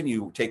brazen,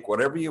 you take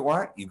whatever you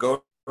want, you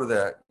go to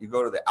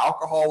the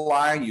alcohol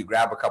line, you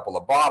grab a couple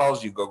of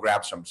bottles, you go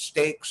grab some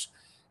steaks,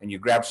 and you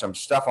grab some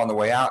stuff on the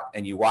way out,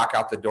 and you walk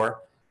out the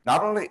door.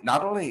 Not only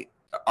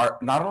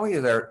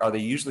are they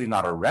usually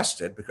not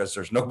arrested because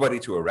there's nobody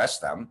to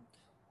arrest them,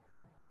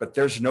 but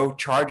there's no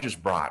charges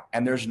brought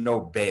and there's no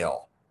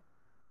bail.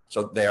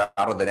 So they're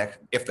out of the next,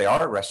 if they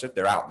are arrested,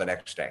 they're out the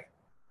next day.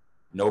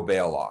 No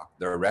bail law.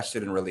 They're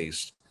arrested and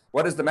released.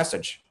 What is the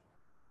message?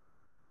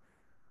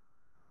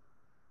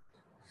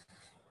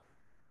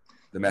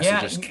 The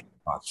message is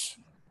chaos.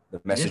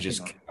 The message is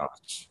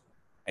chaos.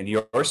 And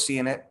you're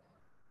seeing it.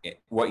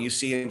 What you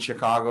see in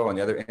Chicago and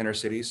the other inner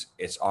cities,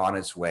 it's on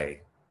its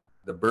way.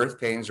 The birth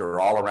pains are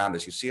all around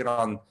us. You see it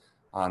on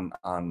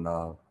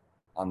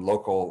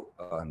local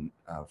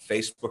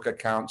Facebook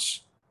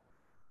accounts.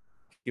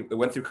 It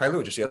went through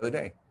Kailua just the other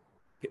day.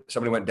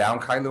 Somebody went down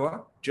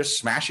Kailua, just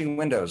smashing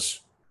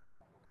windows,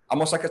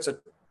 almost like it's a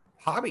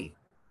hobby.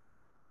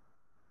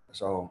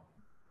 So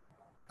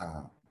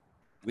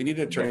we need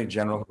an attorney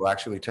general who will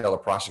actually tell the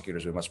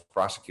prosecutors we must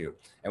prosecute.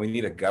 And we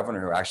need a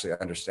governor who actually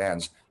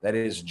understands that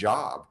his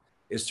job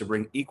is to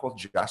bring equal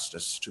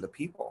justice to the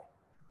people.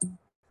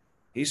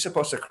 He's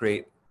supposed to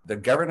create, the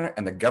governor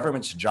and the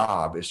government's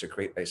job is to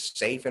create a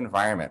safe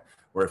environment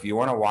where if you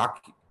want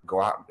to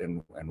go out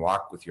and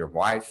walk with your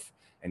wife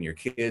and your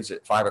kids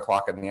at 5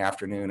 o'clock in the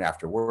afternoon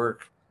after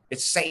work,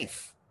 It's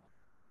safe.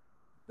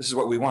 This is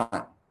what we want.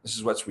 This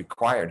is what's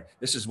required.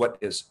 This is what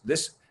is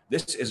this.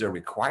 This is a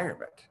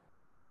requirement.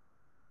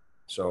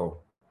 So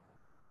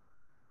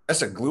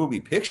that's a gloomy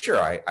picture.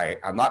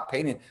 I'm not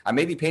painting. I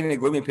may be painting a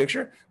gloomy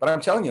picture, but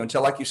I'm telling you,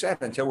 until, like you said,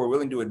 until we're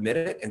willing to admit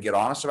it and get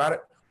honest about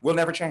it, we'll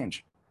never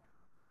change.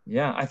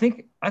 Yeah, I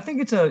think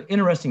it's an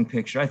interesting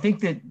picture. I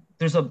think that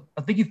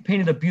I think you've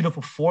painted a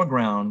beautiful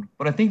foreground,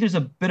 but I think there's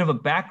a bit of a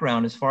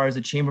background as far as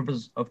the Chamber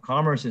of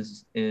Commerce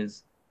is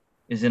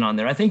in on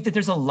there. I think that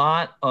there's a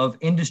lot of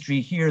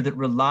industry here that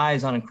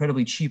relies on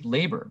incredibly cheap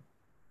labor,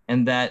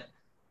 and that,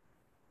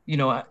 you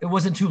know, it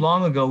wasn't too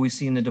long ago we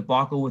seen the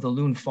debacle with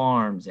Loon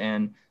Farms,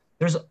 and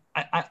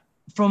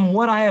from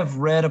what I have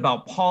read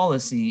about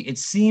policy, it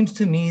seems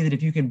to me that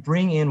if you can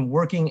bring in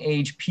working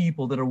age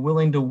people that are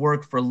willing to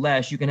work for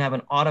less, you can have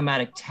an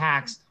automatic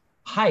tax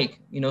hike,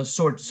 you know,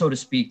 so to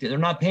speak, that they're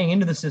not paying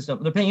into the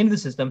system. They're paying into the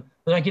system,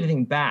 but not getting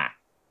anything back.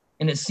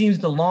 And it seems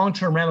the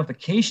long-term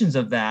ramifications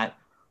of that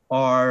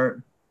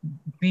are,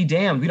 be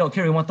damned, we don't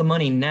care, we want the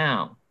money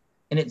now.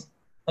 And it's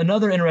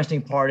another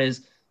interesting part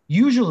is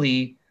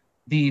usually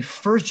the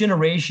first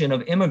generation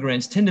of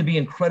immigrants tend to be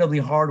incredibly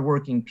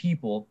hardworking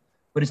people,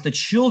 but it's the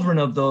children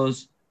of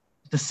those,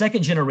 the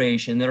second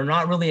generation, that are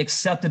not really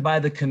accepted by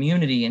the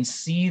community and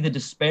see the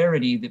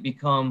disparity, that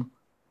become,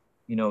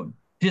 you know,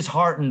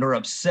 disheartened or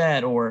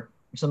upset or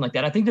something like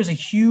that. I think there's a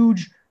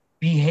huge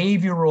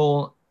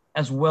behavioral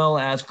as well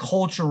as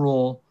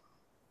cultural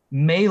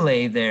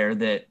melee there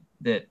that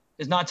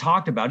is not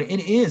talked about. It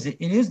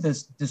is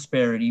this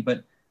disparity,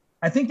 but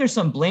I think there's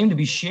some blame to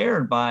be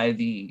shared by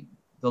the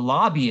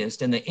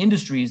lobbyists and the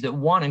industries that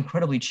want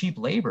incredibly cheap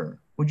labor.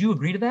 Would you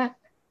agree to that?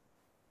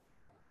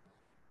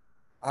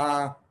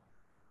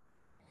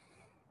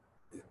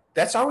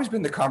 That's always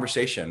been the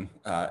conversation.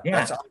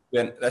 Yeah.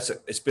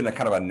 It's been a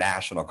kind of a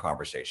national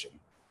conversation.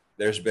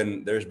 There's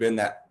been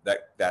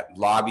that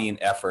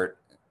lobbying effort,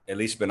 at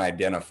least been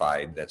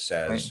identified, that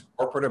says right.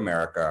 Corporate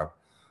America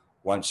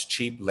wants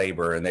cheap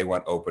labor and they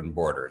want open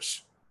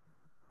borders,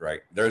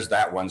 right? There's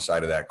that one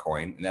side of that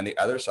coin, and then the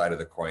other side of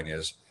the coin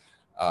is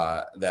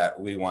that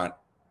we want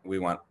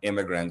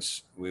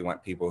immigrants, we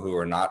want people who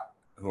are not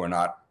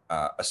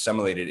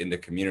assimilated into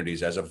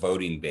communities as a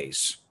voting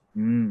base.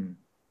 Mm.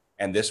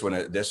 And this one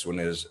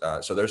is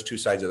so there's two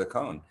sides of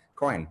the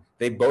coin.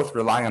 They both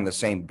rely on the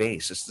same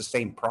base. It's the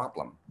same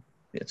problem.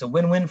 It's a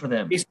win-win for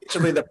them.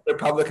 Essentially, the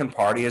Republican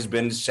Party has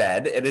been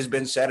said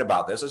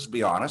about this. Let's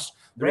be honest.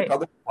 The right.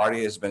 Republican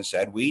Party has been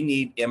said, we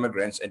need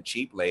immigrants and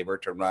cheap labor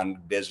to run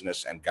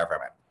business and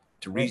government,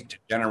 to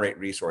generate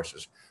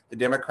resources. The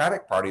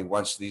Democratic Party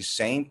wants these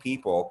same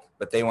people,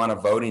 but they want a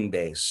voting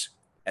base.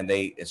 And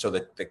so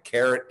the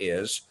carrot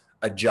is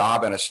a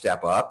job and a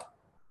step up,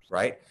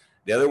 right?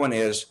 The other one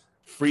is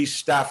free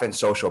stuff and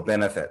social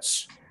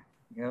benefits.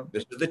 Yeah.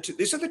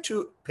 These are the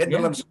two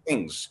pendulum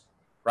swings,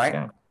 right?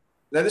 Yeah.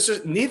 Now,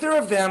 neither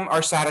of them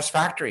are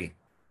satisfactory.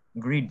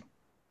 Agreed.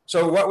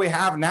 So what we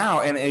have now,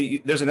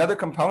 and there's another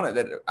component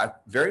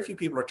that very few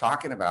people are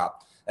talking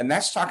about, and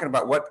that's talking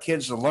about what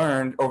kids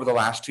learned over the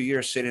last 2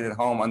 years sitting at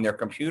home on their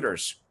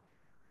computers.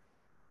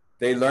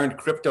 They learned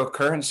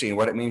cryptocurrency and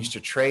what it means to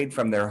trade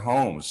from their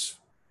homes.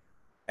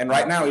 And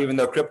right now, even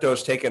though crypto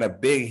has taken a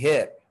big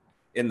hit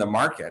in the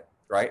market,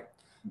 right?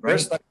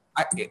 There's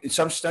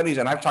some studies,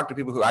 and I've talked to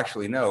people who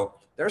actually know,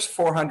 there's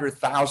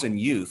 400,000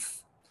 youth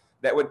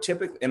that would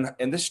typically,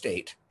 in the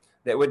state,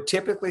 that would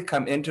typically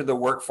come into the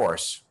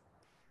workforce.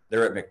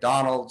 They're at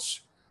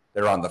McDonald's,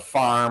 they're on the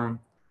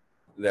farm,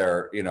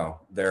 they're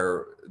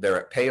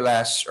at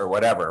Payless or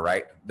whatever,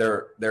 right?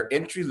 They're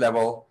entry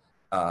level,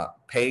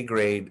 pay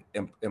grade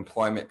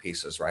employment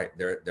pieces, right?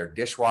 They're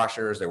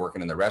dishwashers, they're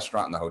working in the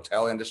restaurant and the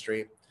hotel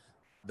industry.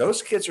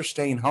 Those kids are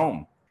staying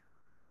home.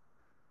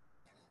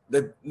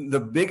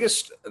 The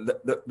biggest,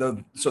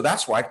 so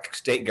that's why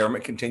state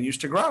government continues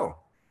to grow.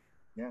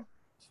 Yeah.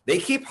 They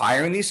keep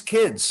hiring these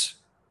kids,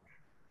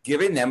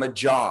 giving them a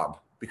job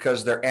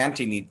because their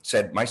auntie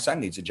said, my son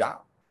needs a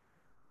job.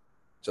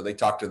 So they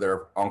talk to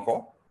their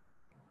uncle.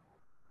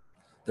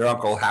 Their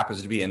uncle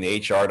happens to be in the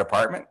HR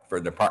department for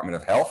the Department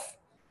of Health.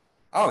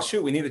 Oh,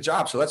 shoot, we need a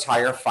job. So let's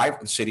hire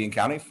city and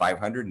county,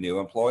 500 new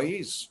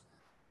employees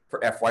for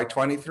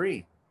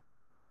FY23.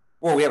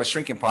 Well, we have a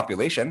shrinking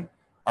population.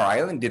 Our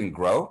island didn't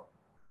grow.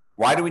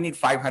 Why do we need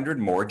 500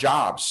 more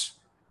jobs?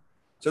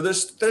 So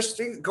there's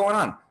things going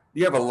on.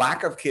 You have a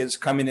lack of kids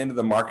coming into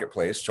the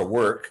marketplace to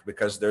work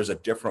because there's a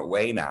different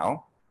way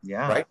now.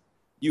 Yeah. Right.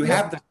 You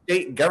have the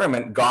state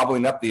government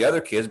gobbling up the other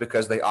kids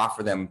because they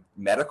offer them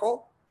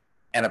medical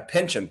and a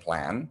pension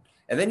plan.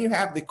 And then you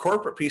have the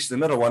corporate piece in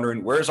the middle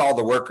wondering, where's all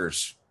the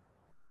workers?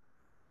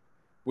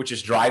 Which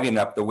is driving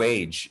up the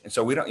wage. And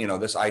so we don't,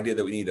 this idea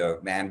that we need a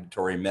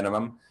mandatory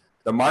minimum,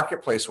 the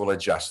marketplace will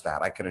adjust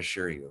that. I can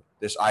assure you.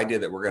 This idea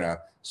that we're going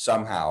to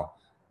somehow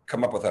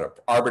come up with an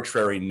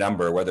arbitrary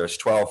number, whether it's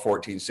 12,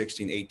 14,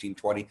 16, 18,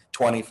 20,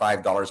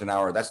 $25 an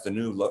hour. That's the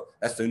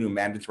new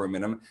mandatory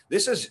minimum.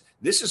 This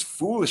is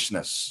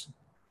foolishness.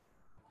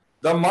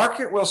 The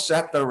market will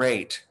set the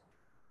rate.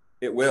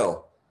 It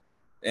will.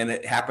 And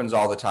it happens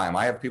all the time.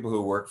 I have people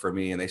who work for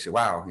me and they say,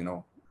 wow,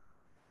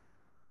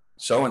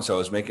 so-and-so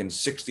is making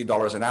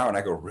 $60 an hour. And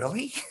I go,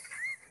 really?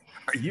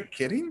 Are you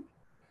kidding?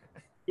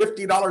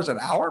 $50 an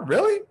hour?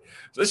 Really?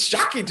 So it's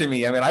shocking to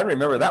me. I mean, I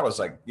remember that was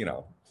like,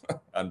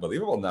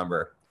 unbelievable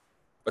number,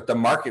 but the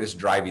market is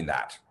driving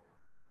that,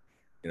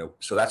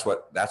 so that's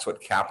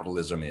what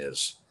capitalism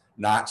is,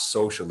 not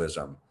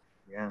socialism.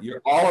 Yeah.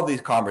 All of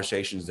these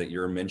conversations that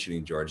you're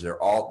mentioning, George,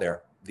 they're all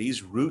there.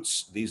 These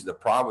roots, the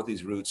problem with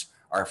these roots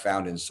are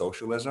found in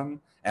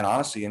socialism and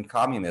honestly in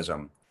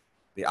communism.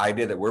 The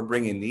idea that we're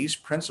bringing these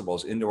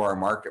principles into our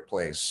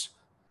marketplace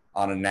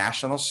on a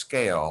national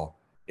scale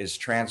is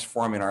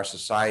transforming our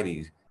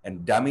society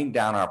and dumbing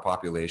down our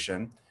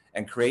population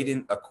and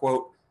creating a,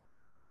 quote,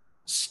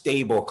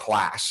 stable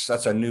class.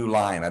 That's a new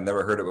line. I've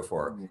never heard it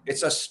before.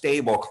 It's a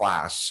stable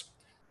class.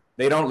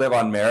 They don't live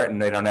on merit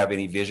and they don't have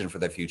any vision for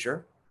the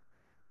future,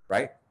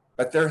 right?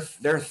 But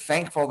they're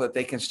thankful that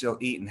they can still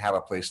eat and have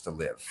a place to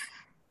live.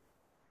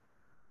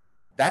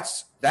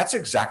 That's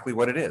exactly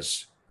what it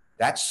is.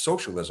 That's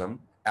socialism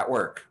at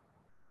work.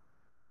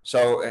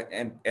 So,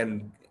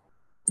 and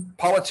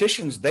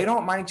politicians, they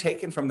don't mind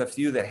taking from the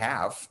few that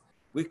have.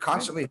 We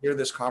constantly hear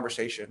this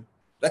conversation.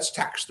 Let's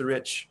tax the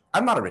rich.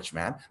 I'm not a rich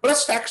man, but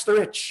let's tax the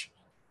rich.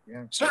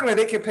 Yeah. Certainly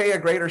they can pay a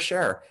greater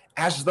share,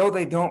 as though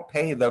they don't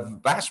pay the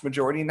vast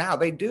majority now.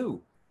 They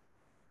do.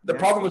 The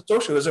problem with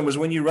socialism is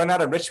when you run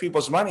out of rich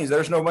people's money,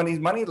 there's no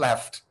money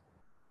left.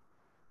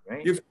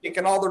 Right. You've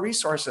taken all the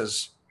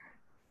resources,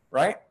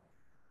 right?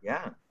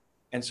 Yeah.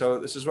 And so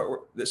this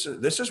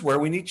is where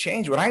we need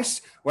change. When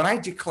I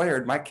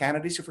declared my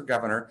candidacy for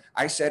governor,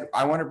 I said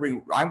I'm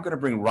going to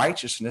bring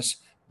righteousness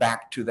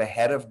back to the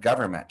head of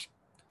government.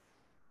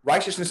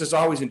 Righteousness is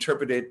always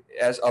interpreted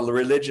as a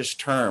religious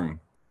term.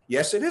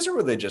 Yes, it is a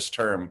religious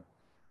term,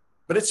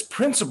 but it's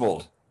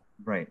principled.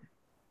 Right.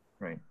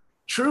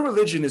 True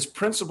religion is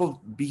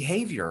principled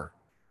behavior.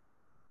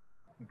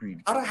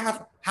 Agreed. How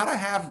to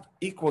have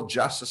equal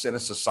justice in a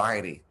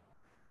society.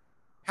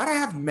 How to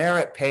have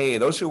merit pay.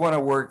 Those who want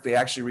to work, they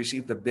actually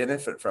receive the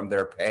benefit from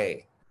their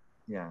pay.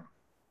 Yeah.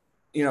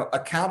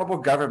 Accountable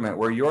government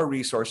where your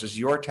resources,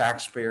 your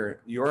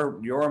taxpayer,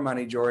 your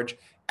money, George,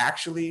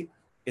 actually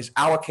is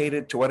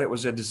allocated to what it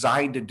was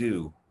designed to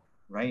do.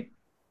 Right.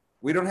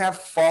 We don't have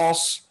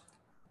false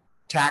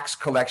tax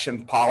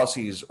collection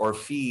policies or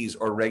fees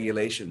or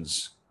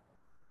regulations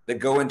that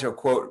go into a,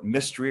 quote,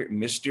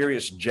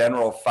 mysterious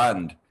general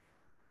fund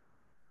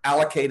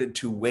allocated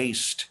to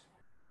waste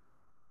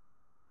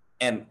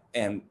and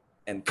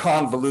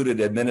convoluted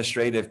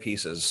administrative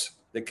pieces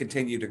that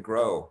continue to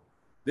grow.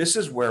 This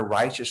is where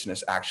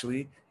righteousness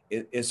actually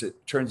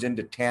it turns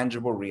into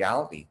tangible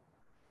reality.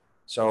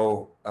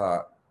 So,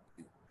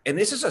 and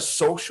this is a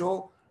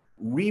social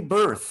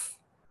rebirth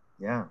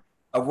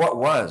of what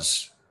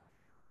was,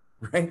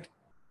 right?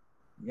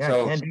 Yeah,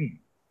 so, can be.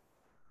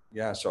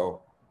 Yeah,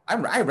 so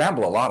I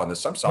ramble a lot on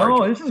this. I'm sorry.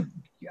 No,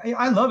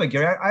 I love it,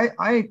 Gary.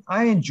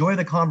 I enjoy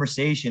the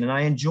conversation and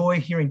I enjoy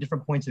hearing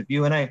different points of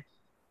view. And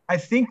I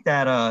think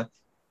that,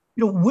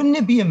 wouldn't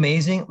it be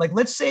amazing? Like,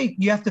 let's say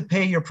you have to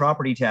pay your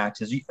property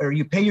taxes or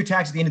you pay your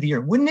tax at the end of the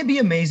year. Wouldn't it be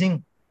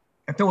amazing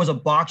if there was a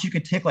box you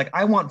could tick, like,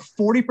 I want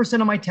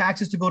 40% of my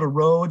taxes to go to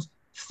roads,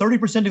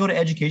 30% to go to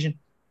education.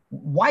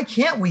 Why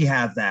can't we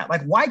have that?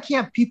 Like, why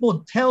can't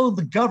people tell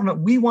the government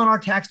we want our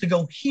tax to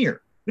go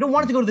here? We don't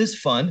want it to go to this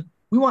fund.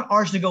 We want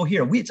ours to go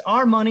here. It's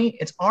our money.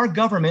 It's our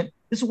government.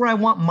 This is where I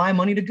want my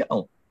money to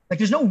go. Like,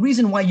 there's no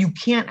reason why you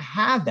can't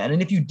have that.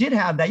 And if you did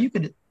have that, you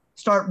could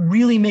start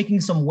really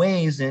making some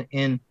waves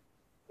in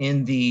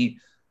the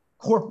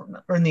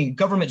corporate or in the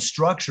government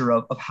structure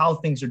of how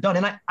things are done.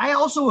 And I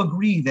also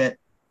agree that,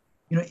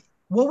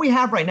 what we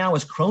have right now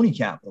is crony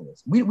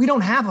capitalism. We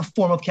don't have a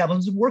form of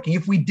capitalism working.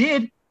 If we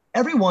did,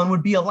 everyone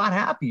would be a lot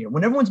happier.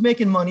 When everyone's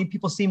making money,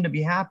 people seem to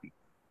be happy.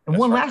 And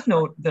one last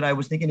note that I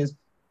was thinking is,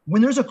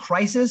 when there's a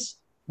crisis,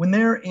 when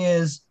there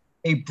is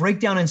a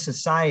breakdown in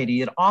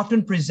society, it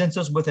often presents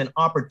us with an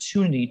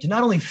opportunity to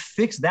not only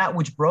fix that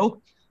which broke,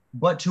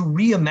 but to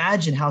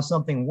reimagine how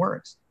something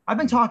works. I've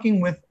been talking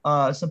with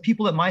some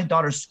people at my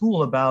daughter's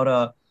school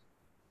about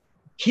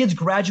kids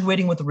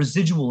graduating with a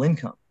residual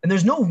income. And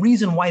there's no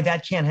reason why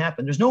that can't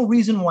happen. There's no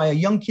reason why a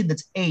young kid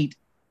that's 8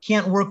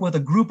 can't work with a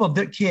group of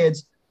their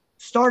kids,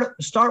 start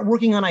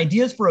working on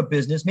ideas for a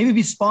business, maybe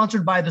be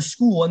sponsored by the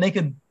school, and they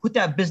could put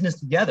that business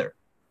together.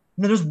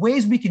 There's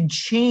ways we can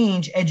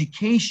change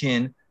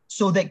education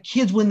so that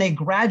kids, when they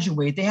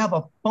graduate, they have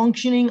a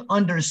functioning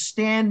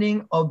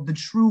understanding of the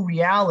true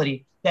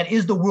reality that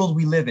is the world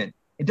we live in.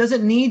 It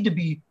doesn't need to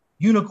be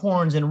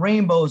unicorns and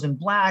rainbows and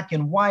black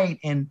and white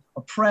and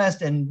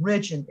oppressed and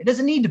rich. And it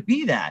doesn't need to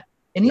be that.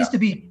 It needs to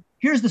be,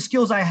 here's the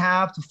skills I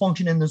have to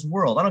function in this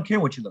world. I don't care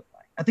what you look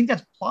like. I think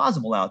that's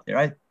plausible out there.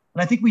 And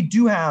I think we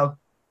do have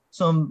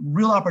some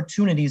real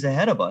opportunities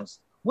ahead of us.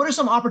 What are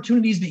some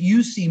opportunities that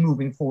you see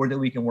moving forward that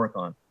we can work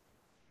on?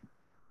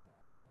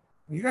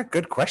 You got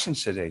good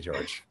questions today,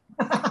 George.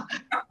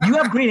 You you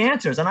have great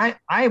answers, and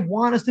I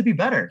want us to be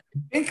better. I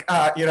think,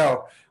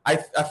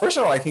 first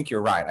of all, I think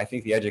you're right. I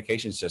think the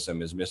education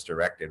system is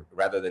misdirected.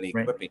 Rather than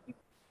equipping, right,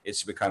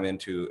 it's become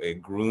into a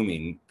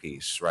grooming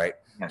piece, right?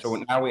 Yes. So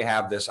now we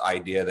have this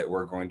idea that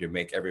we're going to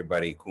make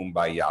everybody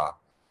kumbaya,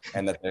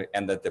 and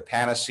that the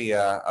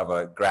panacea of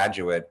a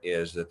graduate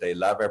is that they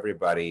love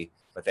everybody,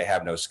 but they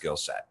have no skill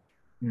set.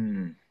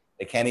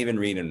 They can't even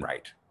read and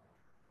write.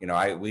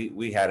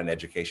 We had an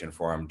education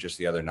forum just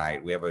the other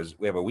night. We have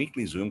a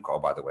weekly Zoom call,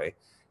 by the way.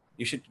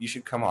 You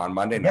should come on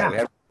Monday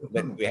night.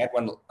 Yeah. We had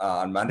one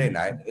on Monday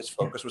night. Its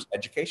focus was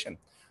education.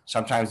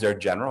 Sometimes they're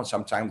general, and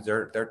sometimes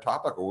they're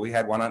topical. We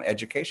had one on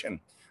education.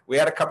 We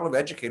had a couple of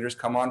educators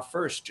come on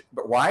first,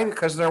 but why?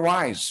 Because they're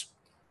wise.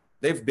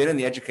 They've been in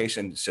the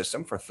education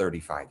system for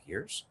 35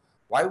 years.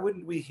 Why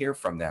wouldn't we hear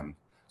from them?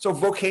 So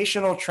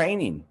vocational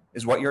training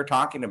is what you're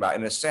talking about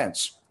in a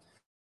sense.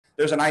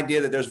 There's an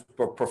idea that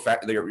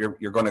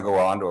you're going to go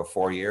on to a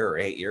 4-year or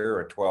 8-year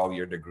or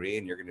 12-year degree,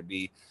 and you're going to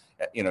be,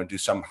 do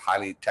some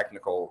highly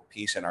technical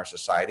piece in our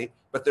society.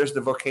 But there's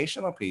the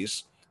vocational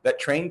piece that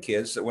train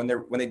kids that when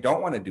they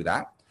don't want to do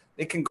that,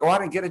 they can go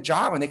out and get a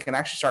job, and they can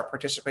actually start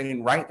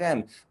participating right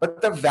then.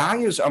 But the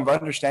values of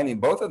understanding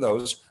both of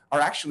those are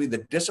actually the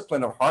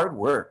discipline of hard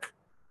work,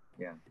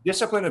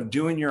 discipline of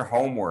doing your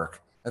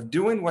homework, of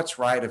doing what's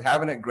right, of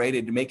having it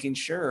graded, making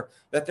sure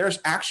that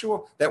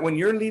that when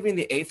you're leaving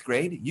the 8th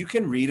grade, you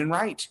can read and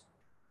write.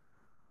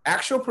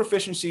 Actual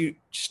proficiency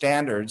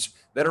standards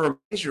that are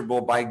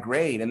measurable by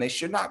grade, and they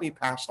should not be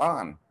passed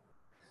on.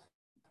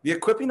 The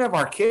equipping of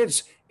our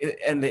kids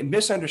and the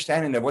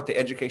misunderstanding of what the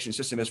education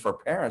system is for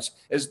parents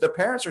is the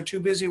parents are too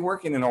busy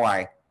working in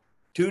Hawaii.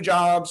 2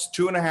 jobs,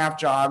 2.5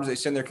 jobs. They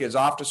send their kids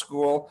off to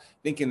school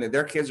thinking that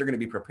their kids are going to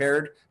be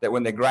prepared, that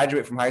when they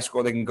graduate from high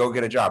school, they can go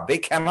get a job. They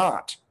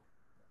cannot.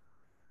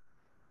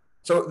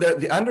 So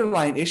the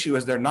underlying issue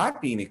is they're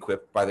not being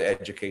equipped by the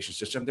education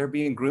system. They're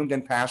being groomed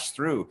and passed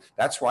through.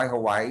 That's why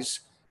Hawaii's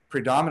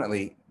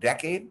predominantly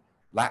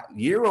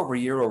year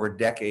over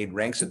decade,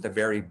 ranks at the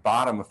very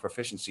bottom of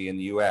proficiency in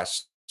the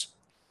U.S.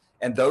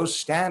 And those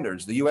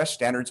standards, the U.S.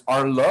 standards,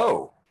 are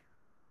low.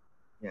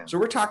 Yeah. So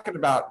we're talking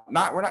about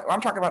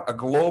I'm talking about a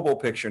global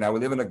picture now. We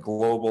live in a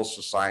global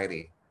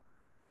society.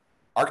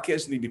 Our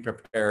kids need to be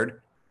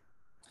prepared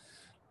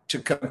to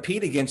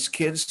compete against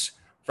kids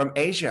from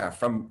Asia,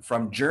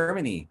 from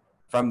Germany,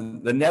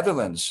 from the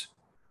Netherlands.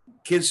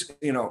 Kids,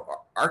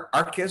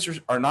 our kids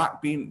are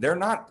not they're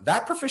not,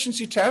 that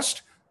proficiency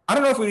test, I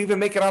don't know if we even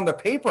make it on the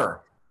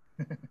paper.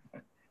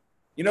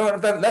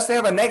 Unless they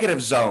have a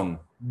negative zone.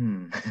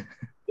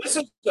 This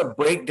is a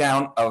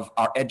breakdown of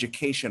our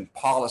education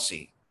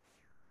policy,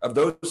 of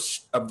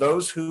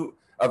those who,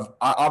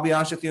 I'll be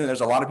honest with you, and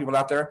there's a lot of people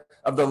out there,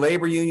 of the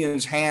labor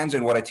union's hands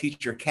in what a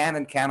teacher can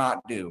and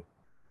cannot do.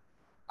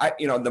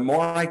 The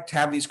more I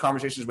have these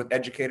conversations with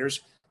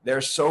educators,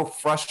 they're so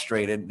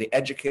frustrated, the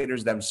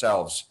educators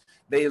themselves.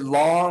 They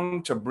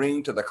long to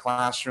bring to the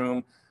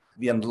classroom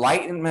the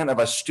enlightenment of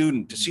a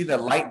student, to see the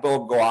light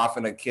bulb go off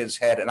in a kid's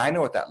head. And I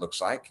know what that looks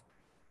like.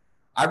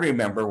 I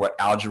remember what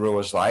algebra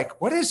was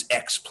like. What is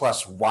x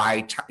plus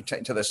y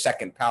to the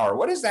second power?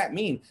 What does that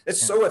mean?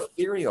 It's so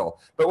ethereal.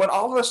 But when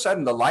all of a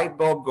sudden the light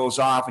bulb goes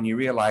off and you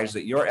realize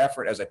that your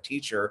effort as a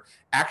teacher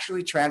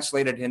actually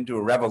translated into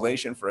a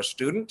revelation for a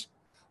student,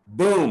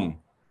 boom,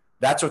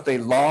 that's what they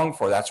long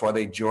for. That's why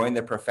they join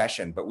the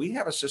profession. But we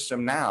have a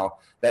system now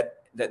that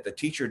the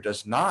teacher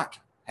does not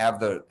have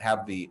the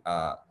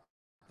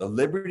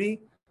liberty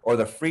or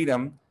the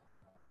freedom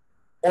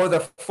or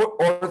the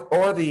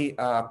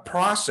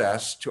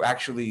process to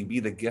actually be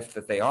the gift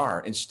that they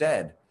are.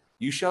 Instead,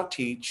 you shall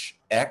teach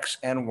X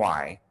and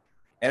Y,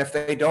 and if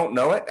they don't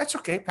know it, that's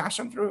okay. Pass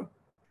them through.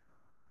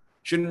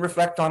 Shouldn't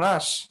reflect on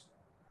us.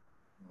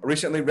 I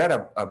recently read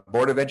a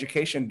Board of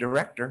Education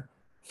director,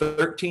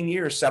 13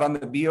 years, sat on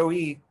the BOE.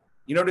 You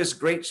know what his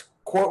great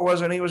quote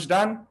was when he was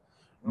done?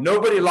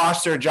 Nobody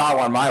lost their job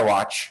on my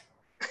watch.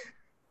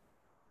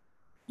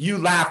 You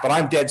laugh, but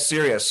I'm dead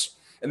serious.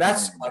 And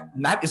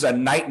that is a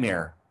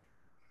nightmare,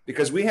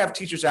 because we have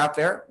teachers out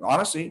there,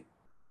 honestly,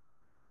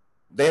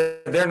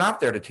 they're not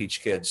there to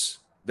teach kids.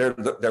 They're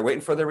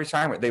waiting for their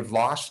retirement. They've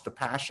lost the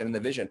passion and the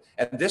vision.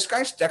 And this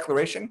guy's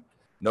declaration,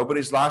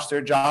 nobody's lost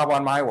their job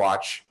on my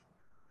watch,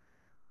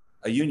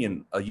 a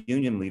union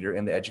leader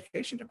in the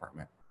education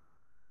department.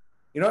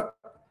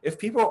 If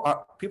people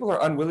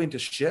are unwilling to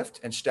shift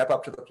and step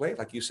up to the plate,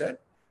 like you said,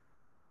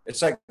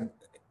 it's like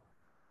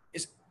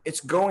it's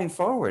going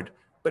forward.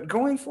 But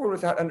going forward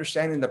without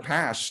understanding the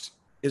past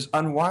is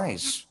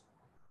unwise.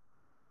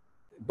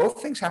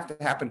 Both things have to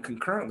happen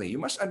concurrently. You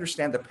must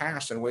understand the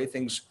past and the way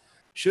things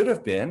should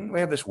have been. We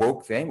have this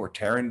woke thing. We're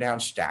tearing down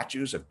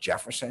statues of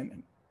Jefferson.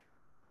 And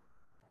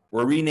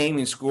we're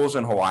renaming schools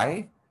in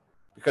Hawaii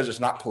because it's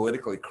not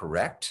politically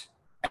correct,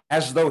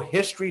 as though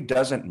history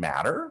doesn't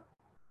matter.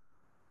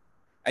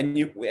 And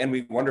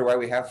we wonder why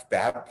we have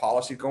bad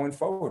policy going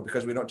forward,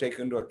 because we don't take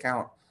into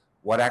account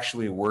what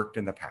actually worked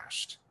in the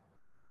past.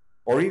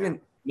 Or even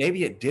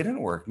maybe it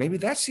didn't work. Maybe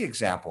that's the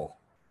example.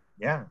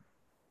 Yeah.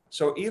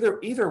 So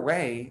either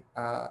way,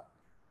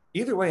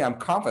 Either way, I'm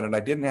confident I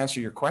didn't answer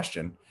your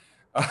question.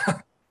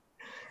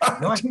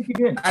 No, I think you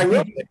did. I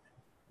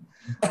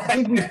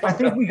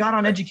think we got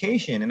on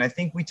education, and I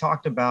think we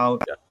talked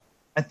about. Yeah.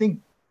 I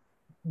think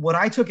what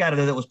I took out of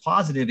it that was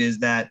positive is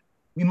that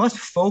we must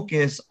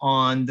focus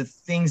on the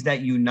things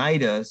that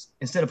unite us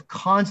instead of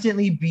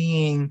constantly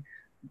being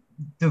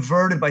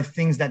diverted by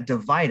things that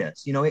divide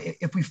us. You know,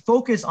 if we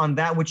focus on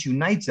that which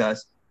unites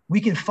us, we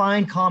can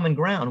find common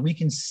ground. We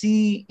can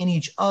see in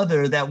each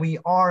other that we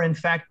are in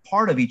fact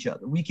part of each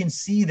other. We can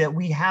see that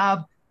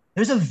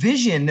there's a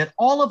vision that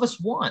all of us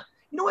want.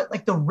 You know what?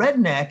 Like the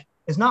redneck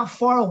is not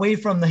far away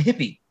from the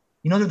hippie.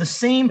 You know, they're the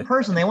same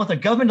person. They want their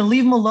government to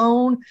leave them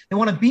alone. They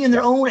want to be in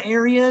their own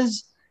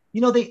areas. You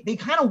know, they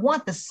kind of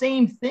want the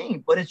same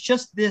thing, but it's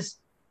just this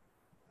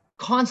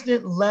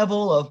constant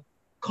level of,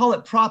 call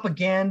it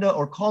propaganda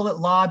or call it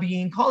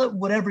lobbying, call it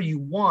whatever you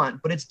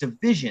want, but it's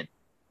division.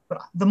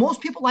 But the most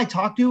people I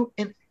talk to,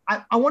 and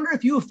I wonder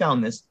if you have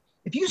found this,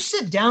 if you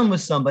sit down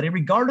with somebody,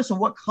 regardless of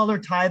what color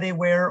tie they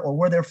wear or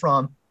where they're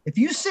from, if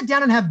you sit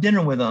down and have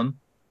dinner with them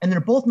and they're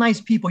both nice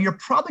people, you're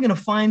probably going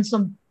to find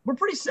we're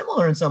pretty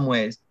similar in some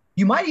ways.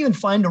 You might even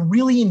find a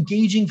really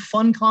engaging,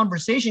 fun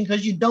conversation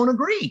because you don't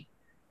agree.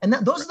 And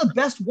those are the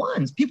best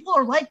ones. People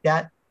are like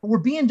that, but we're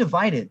being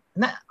divided.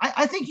 And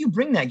I think you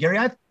bring that, Gary.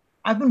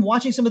 I've been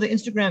watching some of the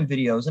Instagram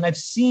videos and I've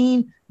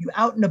seen you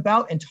out and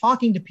about and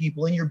talking to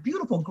people, and your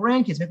beautiful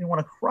grandkids make me want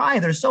to cry.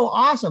 They're so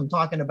awesome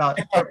talking about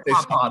Pop.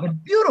 It's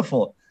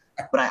beautiful.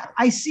 But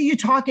I see you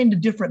talking to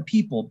different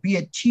people, be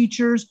it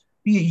teachers,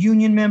 be it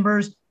union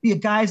members, be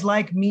it guys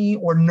like me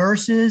or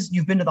nurses.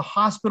 You've been to the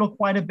hospital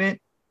quite a bit.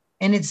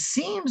 And it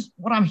seems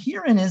what I'm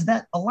hearing is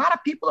that a lot of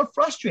people are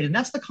frustrated. And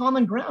that's the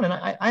common ground. And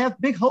I have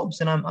big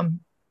hopes, and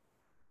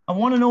I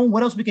want to know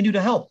what else we can do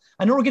to help.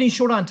 I know we're getting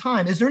short on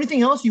time. Is there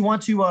anything else you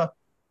want to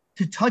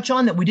touch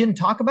on that we didn't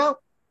talk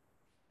about?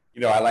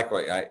 You know, I like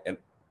and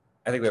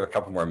I think we have a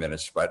couple more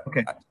minutes, but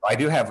okay.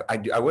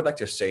 I would like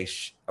to say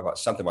about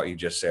something what you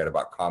just said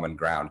about common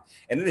ground.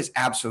 And it is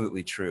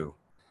absolutely true.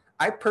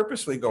 I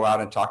purposely go out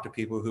and talk to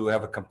people who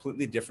have a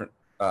completely different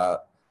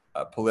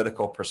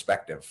political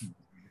perspective.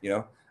 You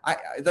know,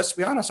 let's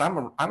be honest.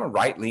 I'm a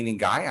right-leaning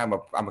guy. I'm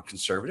a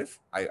conservative.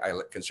 I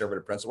like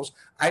conservative principles.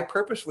 I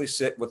purposely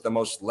sit with the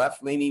most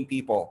left-leaning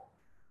people.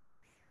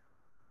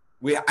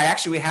 We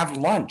have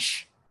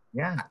lunch.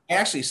 Yeah. I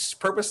actually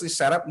purposely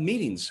set up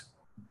meetings,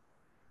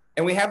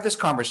 and we have this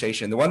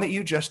conversation, the one that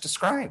you just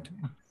described.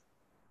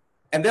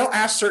 And they'll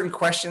ask certain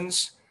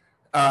questions,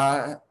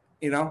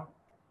 you know,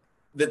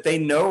 that they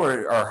know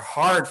are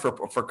hard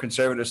for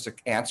conservatives to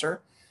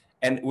answer.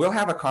 And we'll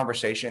have a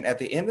conversation. At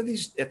the end of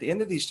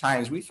these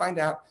times, we find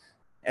out,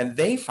 and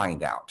they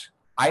find out.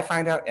 I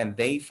find out, and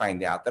they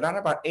find out that on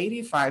about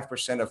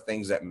 85% of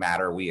things that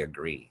matter, we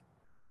agree.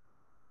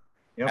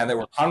 Yep. And they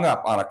were hung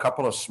up on a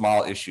couple of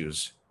small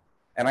issues.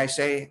 And I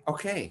say,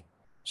 okay,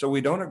 so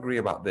we don't agree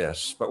about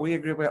this, but we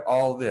agree about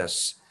all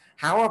this.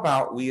 How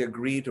about we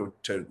agree to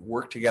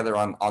work together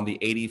on the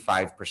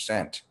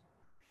 85%?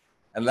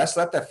 And let's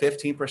let the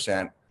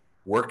 15%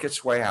 work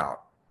its way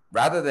out,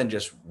 rather than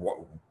just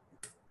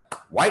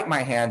wipe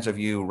my hands of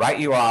you, write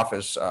you off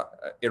as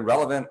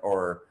irrelevant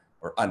or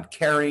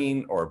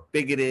uncaring or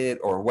bigoted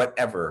or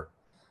whatever.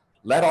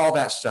 Let all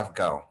that stuff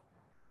go.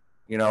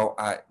 You know,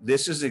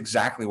 this is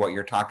exactly what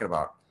you're talking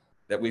about,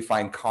 that we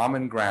find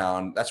common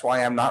ground. That's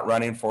why I'm not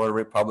running for a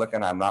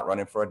Republican. I'm not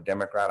running for a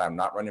Democrat. I'm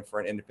not running for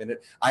an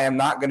independent. I am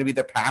not going to be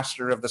the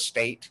pastor of the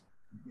state.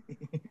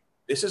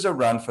 This is a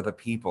run for the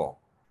people,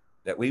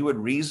 that we would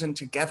reason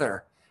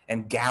together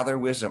and gather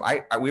wisdom.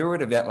 We were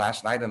at an event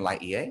last night in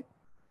Laie.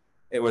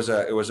 It was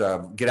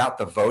a get out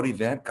the vote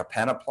event.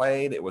 Capenna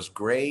played. It was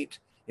great.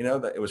 You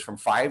know, it was from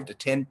 5 to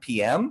 10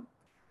 p.m.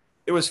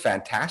 It was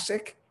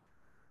fantastic.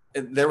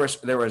 There was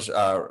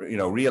you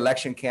know,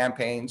 re-election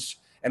campaigns,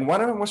 and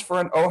one of them was for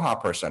an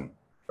OHA person,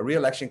 a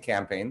re-election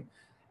campaign.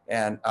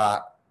 And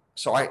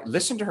so I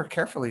listened to her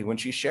carefully when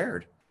she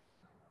shared.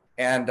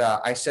 And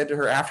I said to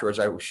her afterwards,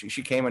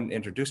 she came and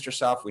introduced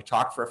herself. We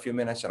talked for a few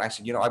minutes, and I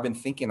said, you know, I've been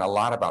thinking a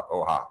lot about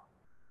OHA.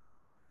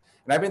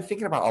 And I've been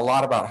thinking a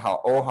lot about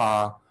how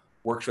OHA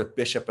works with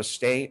Bishop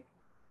Estate,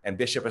 and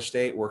Bishop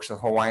Estate works with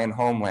Hawaiian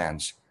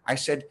Homelands. I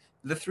said,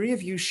 the three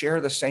of you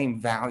share the same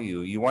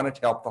value. You want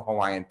to help the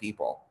Hawaiian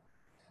people.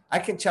 I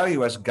can tell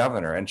you as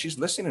governor, and she's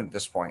listening at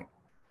this point,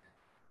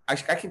 I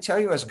can tell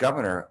you as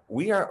governor,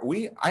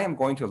 I am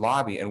going to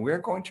lobby, and we're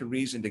going to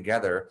reason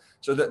together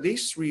so that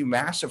these three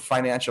massive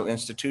financial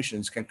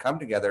institutions can come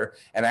together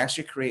and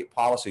actually create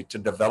policy to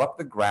develop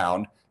the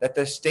ground that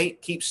the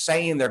state keeps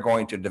saying they're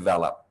going to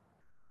develop.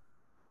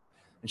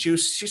 And she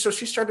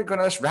started going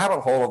down this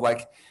rabbit hole of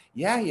like,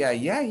 yeah.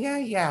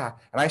 And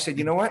I said,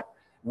 you know what?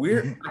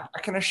 I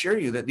can assure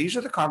you that these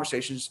are the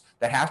conversations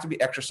that have to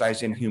be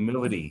exercised in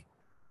humility,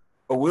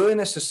 a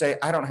willingness to say,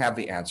 I don't have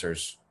the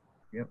answers.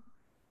 Yep.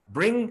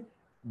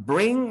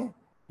 Bring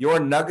your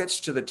nuggets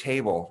to the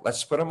table.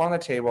 Let's put them on the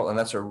table and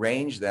let's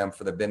arrange them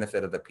for the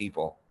benefit of the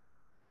people.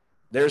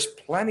 There's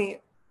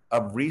plenty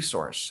of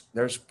resource.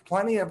 There's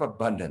plenty of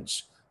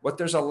abundance. What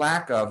there's a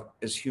lack of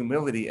is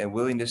humility and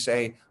willing to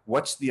say,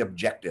 what's the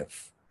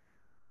objective?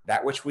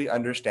 That which we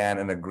understand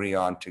and agree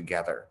on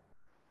together.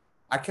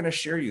 I can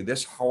assure you,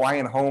 this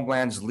Hawaiian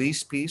homeland's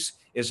lease piece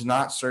is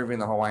not serving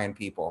the Hawaiian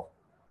people.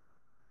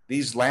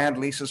 These land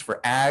leases for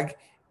ag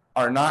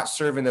are not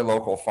serving the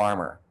local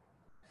farmer.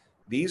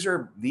 These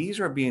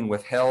are being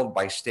withheld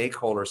by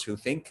stakeholders who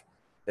think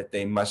that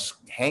they must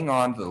hang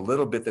on to the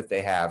little bit that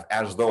they have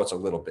as though it's a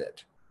little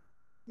bit.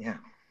 Yeah.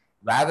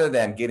 Rather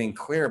than getting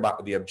clear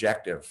about the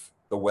objective,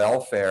 the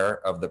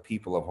welfare of the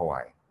people of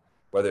Hawaii,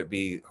 whether it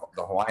be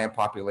the Hawaiian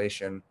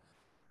population,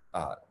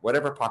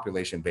 whatever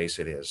population base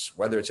it is,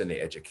 whether it's in the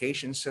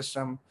education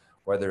system,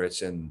 whether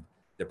it's in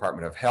the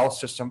Department of Health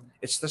system,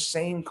 it's the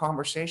same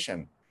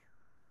conversation.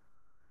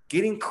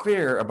 Getting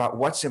clear about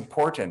what's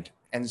important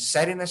and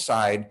setting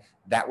aside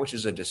that which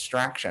is a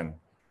distraction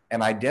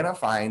and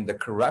identifying the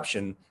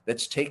corruption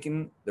that's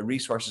taking the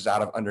resources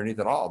out of underneath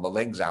it all, the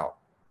legs out,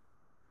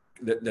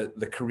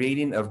 the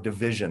creating of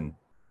division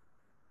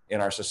in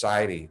our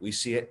society. We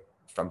see it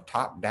from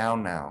top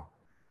down now.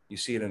 You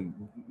see it in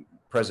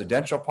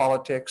presidential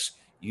politics.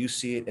 You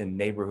see it in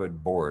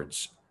neighborhood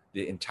boards.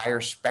 The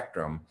entire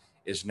spectrum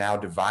is now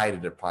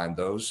divided upon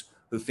those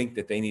who think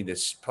that they need to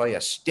play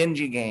a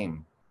stingy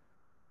game.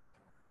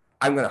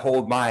 I'm going to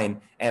hold mine,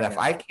 and if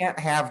I can't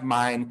have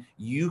mine,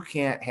 you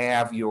can't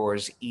have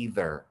yours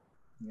either.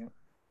 Yep.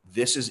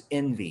 This is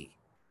envy.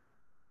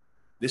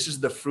 This is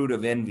the fruit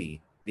of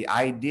envy, the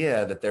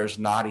idea that there's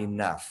not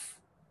enough.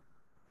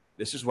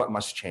 This is what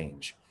must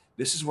change.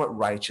 This is what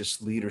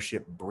righteous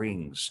leadership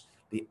brings,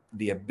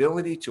 the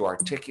ability to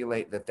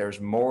articulate that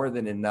there's more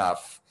than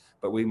enough,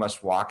 but we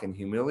must walk in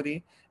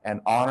humility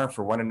and honor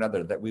for one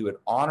another, that we would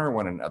honor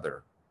one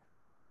another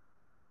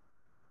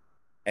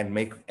and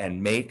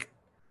make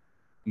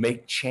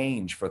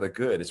change for the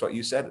good. It's what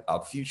you said,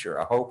 a future,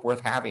 a hope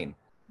worth having.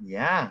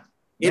 Yeah.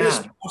 It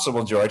is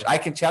possible, George. I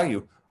can tell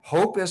you,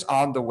 hope is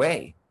on the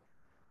way.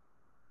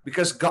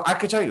 Because God, I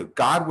can tell you,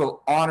 God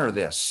will honor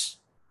this.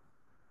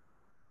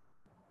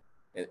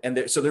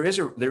 So there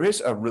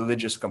is a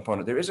religious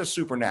component. There is a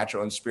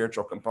supernatural and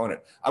spiritual component.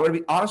 I'm going to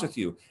be honest with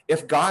you.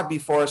 If God be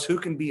for us, who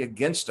can be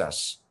against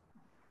us?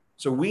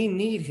 So we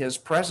need his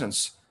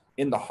presence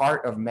in the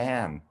heart of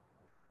man.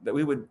 That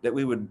we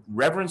would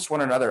reverence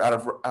one another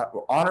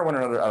honor one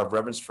another out of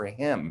reverence for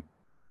him.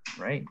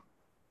 Right.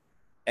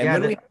 And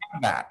when we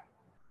have that,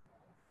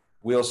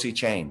 we'll see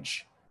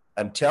change.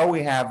 Until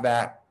we have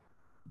that,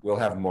 we'll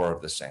have more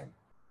of the same.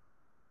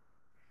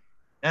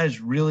 That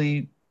is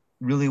really,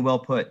 really well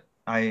put.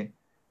 I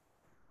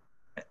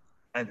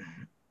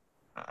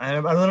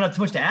don't have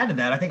too much to add to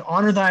that. I think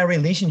honor thy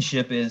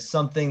relationship is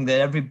something that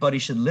everybody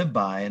should live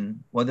by.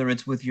 And whether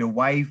it's with your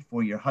wife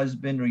or your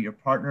husband or your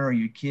partner or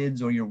your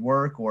kids or your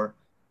work or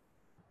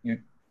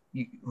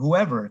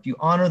whoever, if you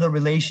honor the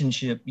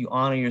relationship, you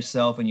honor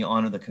yourself and you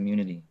honor the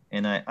community.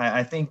 And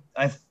I think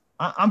I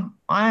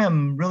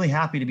am really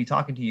happy to be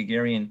talking to you,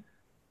 Gary.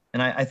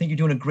 And I think you're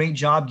doing a great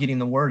job getting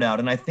the word out.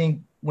 And I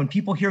think when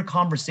people hear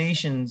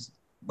conversations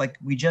like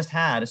we just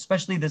had,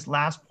 especially this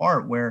last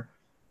part where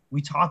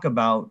we talk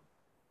about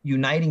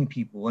uniting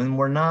people, and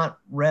we're not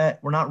red,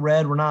 we're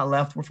not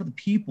left, we're for the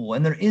people,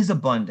 and there is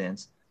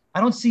abundance.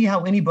 I don't see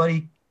how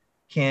anybody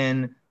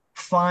can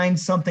find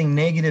something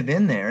negative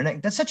in there.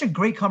 And that's such a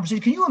great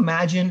conversation. Can you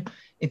imagine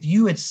if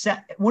you had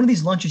sat one of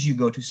these lunches you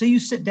go to, say you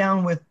sit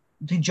down with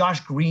Josh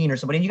Green or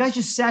somebody, and you guys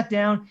just sat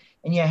down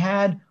and you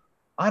had,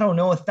 I don't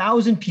know,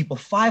 1,000 people,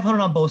 500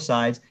 on both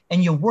sides,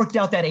 and you worked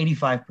out that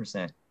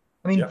 85%.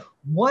 I mean,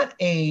 what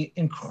a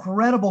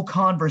incredible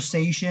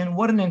conversation.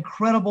 What an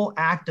incredible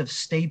act of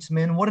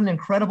statesman. What an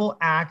incredible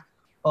act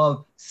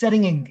of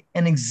setting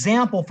an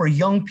example for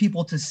young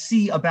people to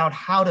see about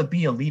how to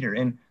be a leader.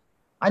 And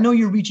I know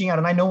you're reaching out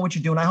and I know what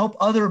you're doing. I hope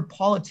other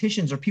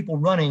politicians or people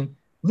running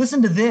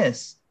listen to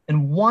this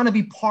and want to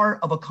be part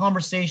of a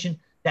conversation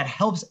that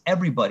helps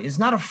everybody. It's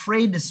not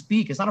afraid to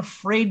speak. It's not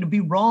afraid to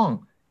be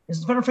wrong.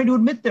 It's not afraid to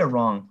admit they're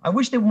wrong. I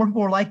wish more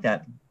people were like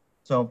that.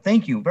 So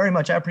thank you very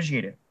much. I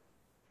appreciate it.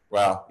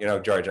 Well,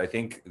 George, I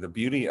think the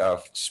beauty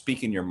of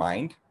speaking your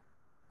mind,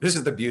 this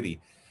is the beauty.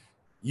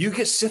 You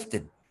get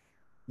sifted.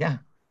 Yeah.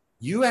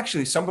 You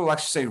actually, some people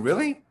actually say,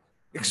 really?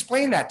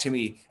 Explain that to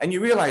me. And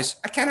you realize,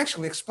 I can't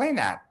actually explain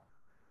that.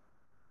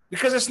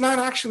 Because it's not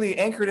actually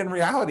anchored in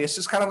reality. It's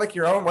just kind of like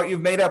your own, what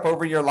you've made up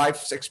over your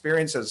life's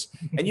experiences.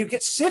 And you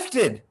get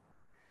sifted.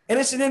 And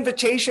it's an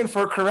invitation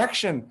for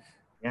correction.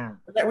 Yeah.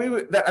 That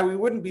we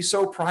wouldn't be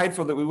so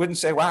prideful that we wouldn't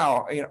say,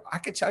 wow, I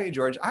could tell you,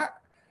 George,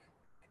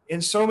 in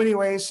so many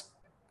ways,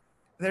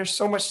 there's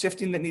so much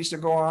sifting that needs to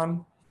go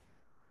on.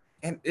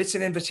 And it's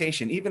an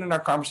invitation. Even in our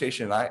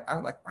conversation,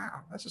 I'm like, wow,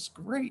 this is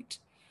great.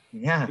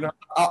 Yeah.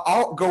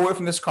 I'll go away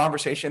from this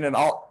conversation and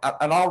I'll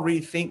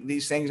rethink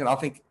these things and I'll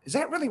think, is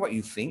that really what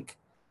you think?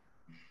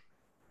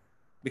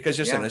 Because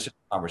it's just a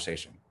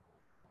conversation.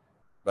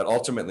 But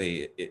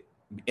ultimately,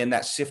 in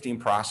that sifting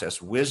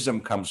process, wisdom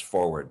comes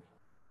forward.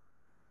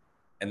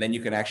 And then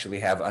you can actually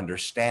have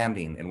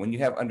understanding. And when you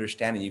have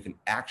understanding, you can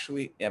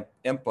actually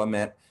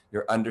implement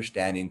your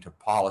understanding to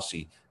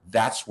policy.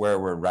 That's where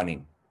we're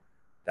running.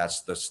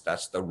 That's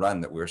the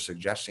run that we're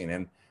suggesting.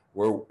 And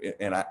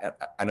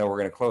I know we're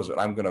going to close it.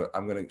 I'm going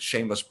to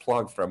shameless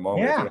plug for a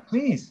moment. Yeah,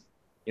 please.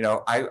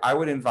 I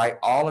would invite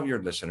all of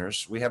your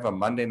listeners. We have a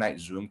Monday night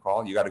Zoom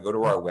call. You got to go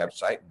to our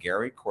website,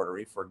 Gary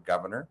Cordery for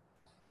Governor,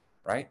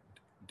 right?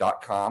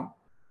 .com.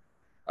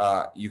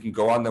 You can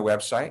go on the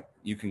website.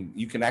 You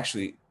can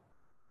actually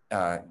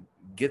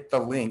get the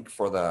link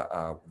for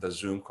the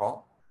Zoom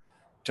call.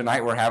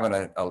 Tonight we're having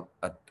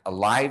a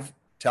live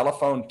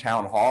telephone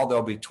town hall.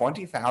 There'll be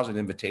 20,000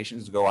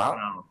 invitations to go out.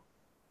 Wow.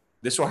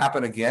 This will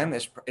happen again.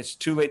 It's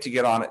too late to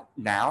get on it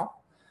now,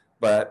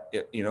 but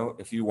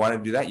if you want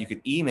to do that, you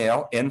can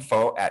email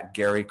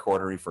info@Gary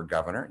Cordery for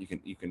Governor.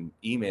 You can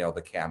email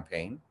the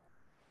campaign.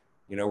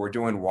 We're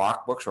doing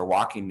walk books. We're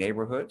walking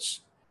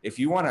neighborhoods. If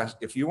you want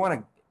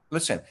to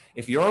listen,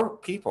 if your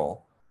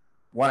people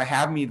want to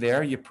have me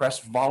there, you press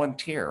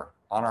volunteer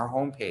on our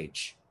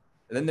homepage.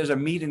 And then there's a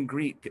meet and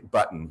greet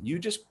button. You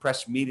just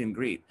press meet and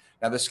greet.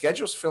 Now the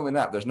schedule's filling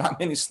up. There's not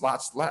many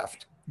slots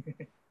left.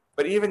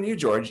 But even you,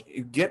 George,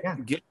 get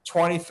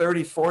 20,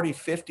 30, 40,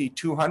 50,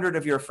 200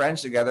 of your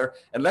friends together,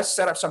 and let's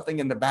set up something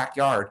in the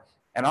backyard.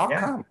 And I'll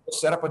come. We'll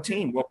set up a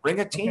team. We'll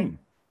bring a team. Okay.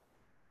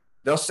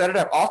 They'll set it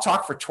up. I'll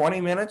talk for 20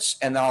 minutes,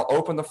 and then I'll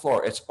open the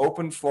floor. It's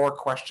open floor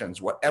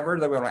questions, whatever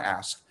they want to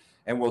ask.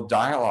 And we'll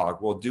dialogue.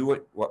 We'll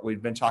do what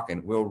we've been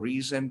talking. We'll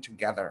reason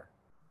together.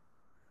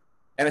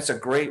 And it's a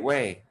great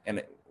way.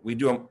 And we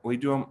do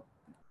them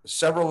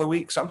several a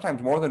week,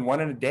 sometimes more than one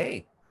in a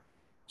day.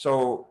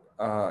 So,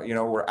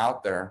 we're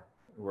out there.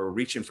 We're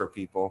reaching for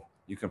people.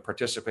 You can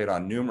participate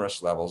on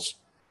numerous levels.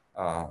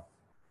 And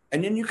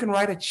then you can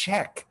write a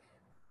check.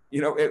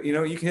 You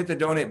can hit the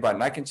donate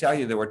button. I can tell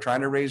you that we're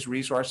trying to raise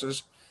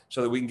resources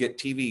so that we can get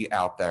TV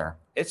out there.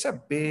 It's a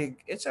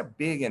big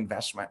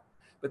investment,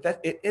 but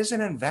it is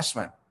an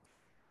investment.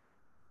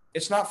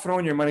 It's not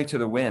throwing your money to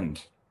the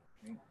wind.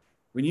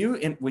 When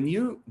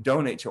you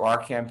donate to our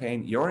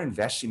campaign, you're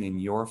investing in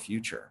your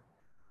future.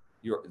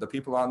 The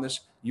people on this,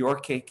 your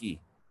keiki,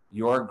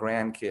 your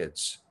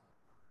grandkids.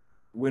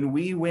 When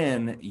we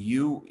win,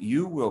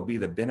 you will be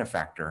the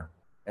benefactor.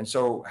 And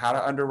so how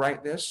to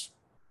underwrite this?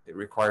 It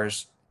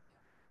requires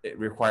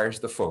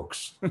the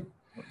folks.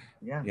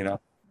 Yeah.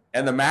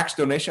 And the max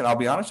donation, I'll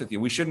be honest with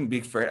you, I shouldn't be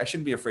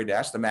afraid to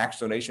ask the max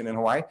donation in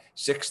Hawaii,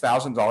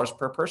 $6,000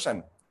 per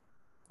person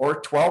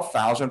or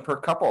 $12,000 per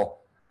couple.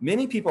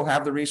 Many people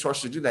have the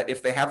resources to do that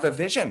if they have the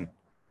vision.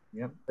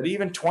 Yep. But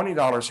even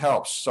 $20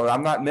 helps. So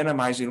I'm not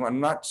minimizing. I'm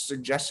not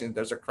suggesting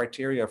there's a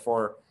criteria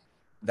for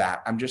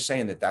that. I'm just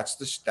saying that's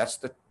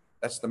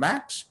the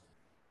max.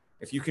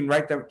 If you can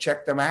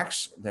check the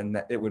max,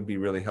 then it would be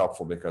really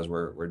helpful, because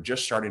we're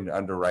just starting to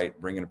underwrite,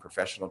 bringing a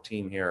professional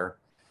team here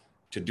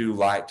to do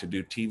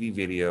TV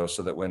video,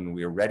 so that when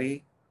we're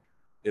ready,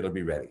 it'll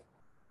be ready.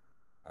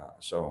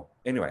 So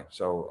anyway,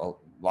 a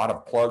lot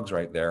of plugs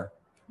right there.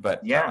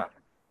 But yeah,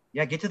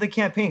 get to the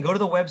campaign, go to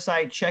the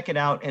website, check it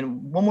out.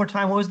 And one more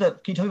time, can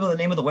you tell me the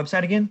name of the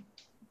website again?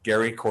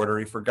 Gary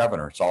Cordery for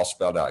Governor. It's all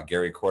spelled out.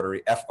 Gary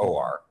Cordery,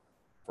 FOR,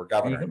 for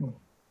Governor. And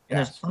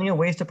there's plenty of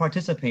ways to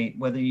participate,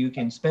 whether you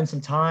can spend some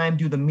time,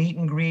 do the meet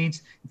and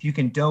greets, if you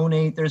can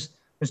donate. There's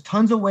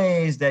tons of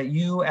ways that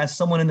you, as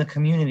someone in the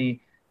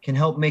community, can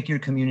help make your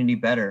community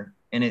better.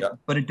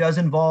 But it does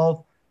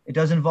involve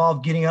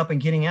getting up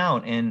and getting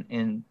out.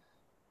 And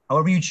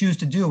however you choose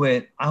to do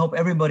it, I hope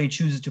everybody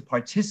chooses to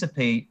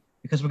participate,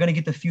 because we're going to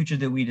get the future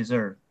that we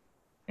deserve.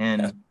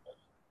 And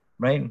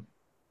right?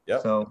 Yeah.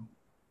 So,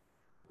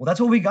 well,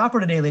 that's what we got for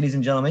today, ladies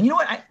and gentlemen. You know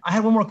what? I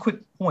had one more quick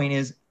point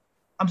is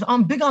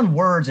I'm big on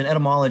words and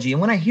etymology.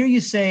 And when I hear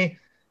you say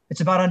it's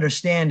about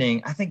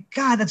understanding, I think,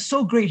 God, that's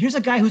so great. Here's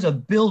a guy who's a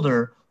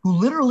builder who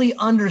literally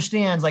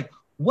understands, like,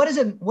 what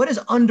does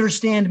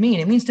understand mean?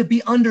 It means to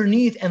be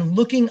underneath and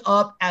looking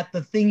up at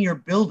the thing you're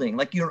building.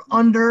 Like, you're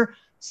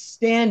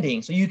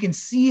understanding, so you can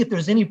see if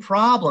there's any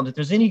problems, if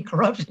there's any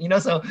corruption,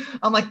 So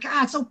I'm like,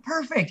 God, so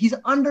perfect. He's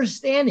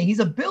understanding. He's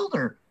a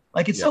builder.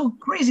 Like, it's so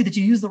crazy that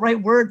you use the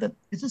right word. That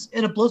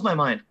it blows my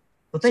mind.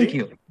 So thank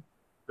you.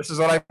 This is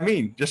what I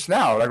mean just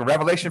now, like a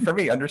revelation for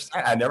me.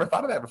 Understand? I never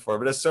thought of that before,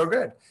 but it's so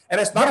good.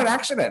 And it's not an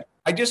accident.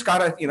 I just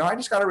got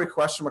a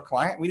request from a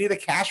client. We need a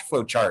cash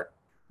flow chart.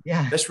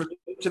 Yeah. This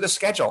related to the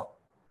schedule.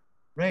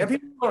 Right. And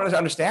people don't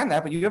understand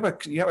that, but you have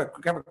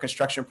a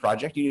construction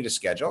project. You need a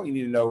schedule. You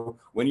need to know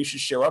when you should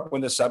show up, when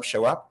the subs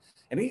show up.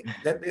 And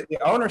the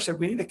owner said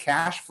we need a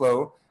cash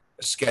flow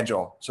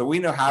schedule, so we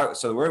know how.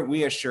 So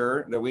we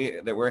assure that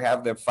we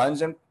have the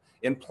funds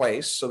in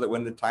place, so that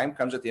when the time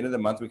comes at the end of the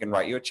month, we can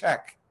write you a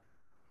check.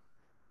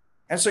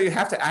 And so you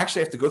have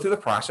to go through the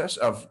process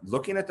of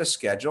looking at the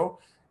schedule,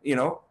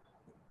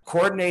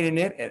 coordinating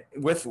it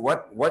with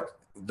what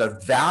the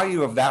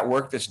value of that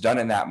work that's done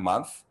in that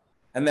month,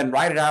 and then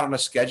write it out on a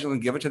schedule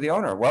and give it to the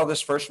owner. Well,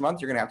 this first month,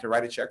 you're going to have to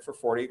write a check for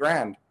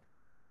 $40,000,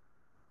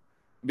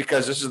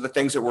 because this is the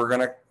things that we're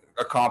going to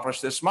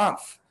accomplish this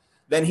month.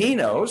 Then he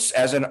knows,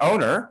 as an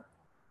owner,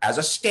 as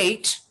a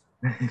state,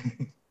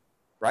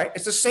 right?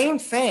 It's the same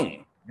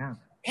thing. Yeah.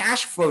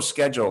 Cash flow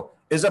schedule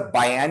is not a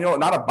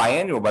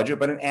biannual budget,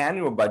 but an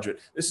annual budget.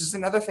 This is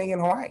another thing in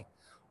Hawaii.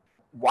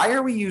 Why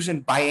are we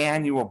using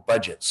biannual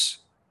budgets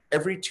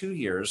every 2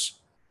 years?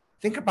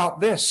 Think about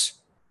this.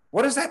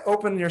 What does that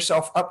open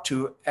yourself up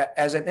to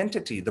as an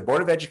entity? The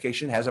Board of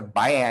Education has a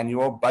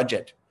biannual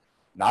budget,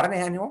 not an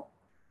annual,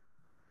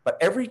 but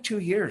every 2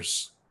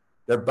 years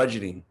they're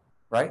budgeting,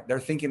 right? They're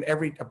thinking a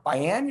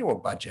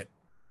biannual budget,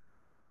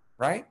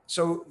 right?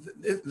 So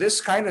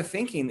this kind of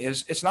thinking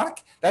that's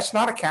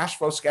not a cash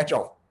flow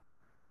schedule.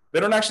 They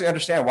don't actually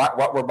understand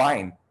what we're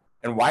buying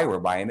and why we're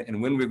buying it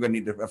and when we're going to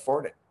need to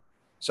afford it.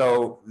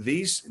 So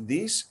these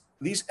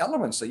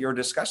elements that you're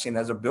discussing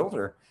as a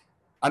builder,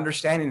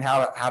 understanding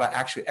how to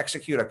actually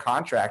execute a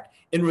contract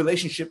in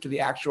relationship to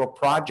the actual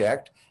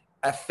project,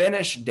 a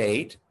finish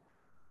date,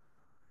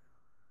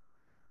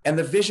 and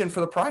the vision for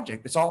the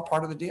project. It's all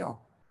part of the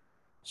deal.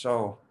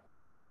 So,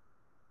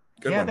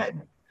 good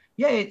one.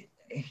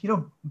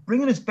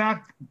 Bringing us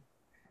back,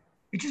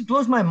 it just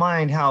blows my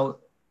mind how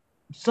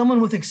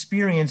someone with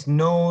experience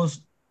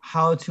knows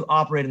how to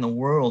operate in the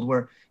world,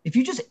 where if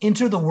you just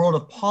enter the world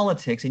of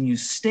politics and you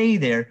stay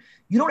there,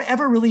 you don't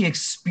ever really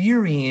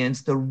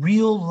experience the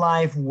real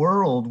life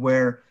world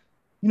where,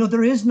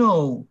 there is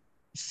no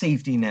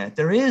safety net.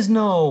 There is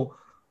no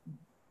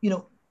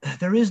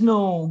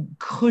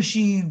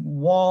cushy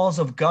walls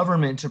of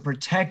government to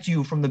protect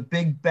you from the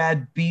big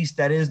bad beast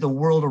that is the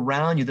world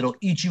around you that'll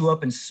eat you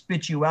up and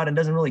spit you out and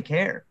doesn't really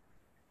care.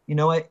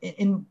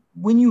 And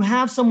when you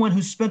have someone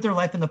who's spent their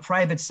life in the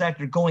private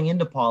sector going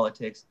into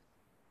politics,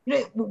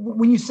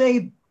 when you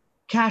say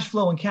cash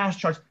flow and cash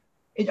charts,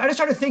 I just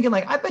started thinking,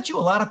 I bet you a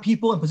lot of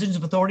people in positions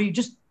of authority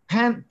just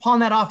pawn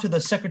that off to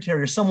the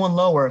secretary or someone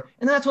lower.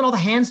 And then that's when all the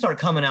hands start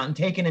coming out and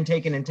taking.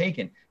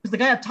 Because the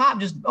guy up top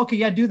just, okay,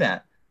 yeah, do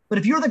that. But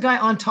if you're the guy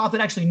on top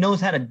that actually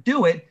knows how to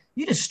do it,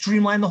 you just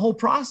streamline the whole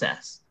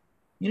process.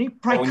 You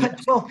probably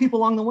cut 12 people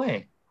along the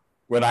way.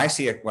 When I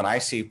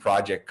see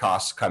project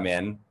costs come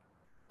in,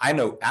 I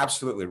know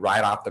absolutely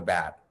right off the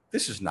bat,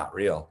 this is not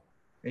real.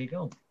 There you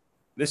go.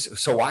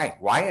 So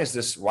why is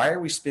this? Why are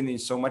we spending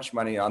so much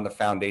money on the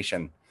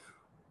foundation?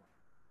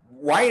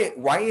 Why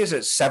is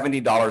it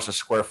 $70 a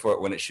square foot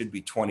when it should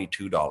be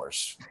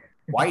 $22?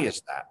 Why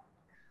is that?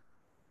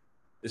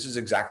 This is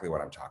exactly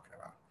what I'm talking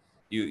about.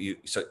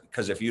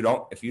 Because if you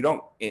don't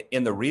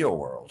in the real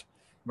world,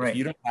 right, if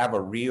you don't have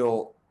a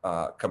real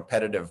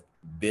competitive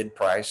bid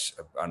price,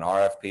 an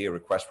RFP, a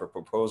request for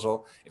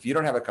proposal, if you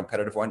don't have a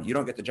competitive one, you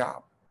don't get the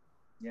job.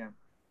 Yeah.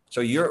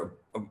 So you're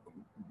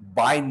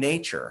by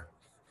nature,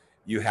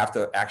 you have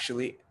to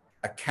actually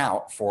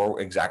account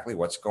for exactly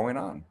what's going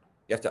on.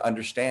 You have to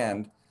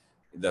understand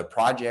the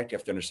project. You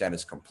have to understand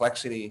its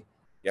complexity.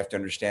 You have to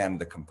understand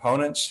the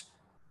components.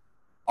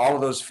 All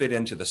of those fit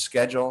into the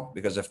schedule,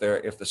 because if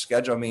the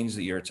schedule means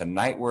that it's a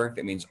night work,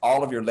 that means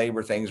all of your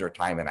labor things are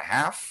time and a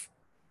half.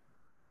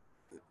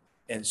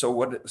 And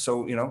so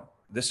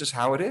this is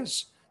how it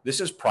is.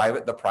 This is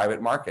the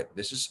private market.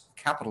 This is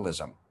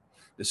capitalism.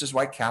 This is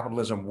why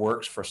capitalism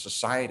works for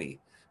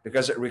society,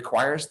 because it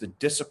requires the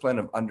discipline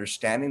of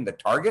understanding the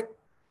target,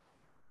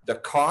 the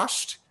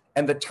cost,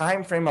 and the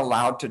time frame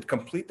allowed to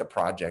complete the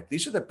project.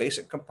 These are the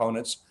basic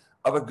components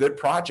of a good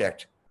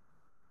project.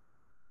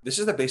 This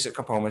is the basic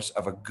components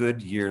of a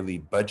good yearly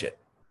budget.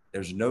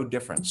 There's no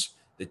difference.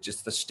 It's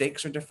just the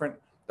stakes are different,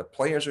 the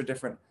players are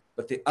different,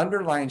 but the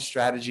underlying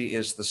strategy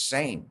is the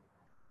same.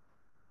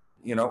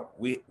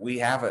 We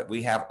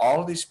have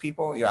all of these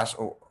people. You ask,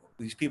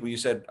 these people, you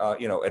said,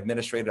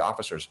 administrative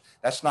officers.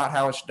 That's not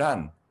how it's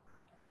done.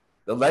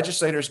 The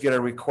legislators get a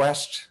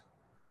request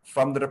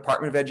from the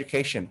Department of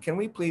Education. Can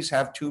we please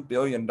have $2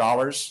 billion?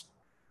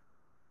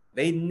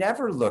 They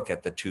never look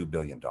at the $2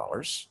 billion.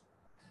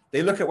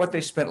 They look at what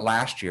they spent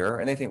last year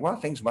and they think, well,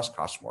 things must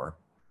cost more.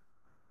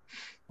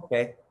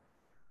 Okay,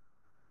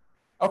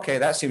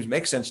 that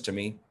makes sense to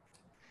me.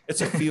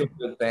 It's a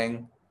feel-good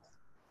thing.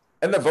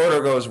 And the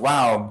voter goes,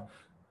 wow,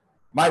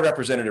 my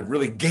representative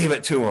really gave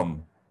it to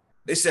him.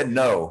 They said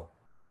no.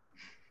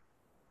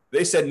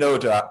 They said no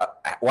to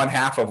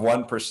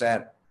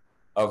 0.5%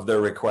 of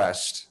their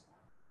request,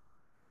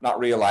 not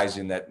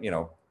realizing that,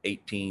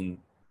 18%,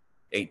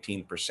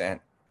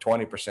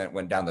 20%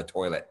 went down the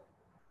toilet.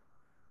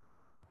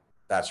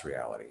 That's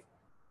reality.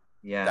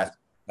 Yeah.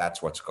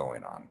 That's what's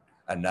going on.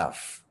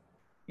 Enough.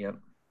 Yep.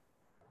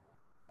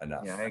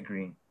 Enough. Yeah, I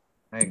agree.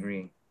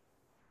 I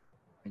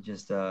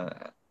just,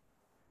 like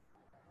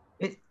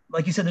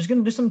you said,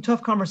 there's some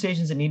tough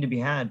conversations that need to be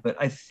had, but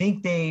I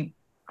think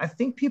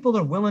people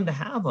are willing to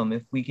have them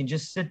if we can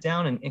just sit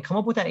down and come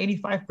up with that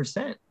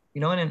 85%,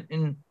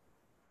 and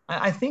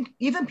I think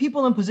even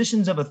people in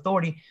positions of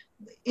authority,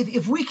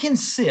 if we can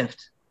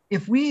sift,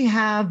 if we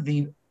have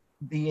the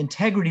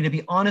integrity to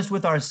be honest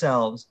with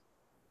ourselves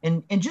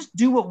and just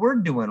do what we're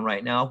doing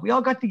right now. If we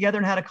all got together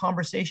and had a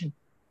conversation,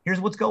 here's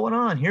what's going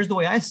on. Here's the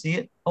way I see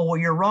it. Oh, well,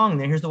 you're wrong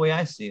there. Here's the way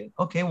I see it.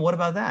 Okay, well, what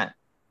about that?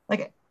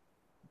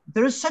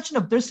 There's such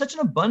an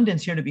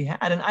abundance here to be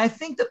had. And I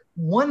think that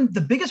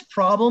the biggest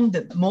problem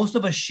that most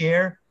of us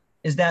share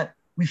is that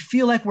we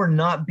feel like we're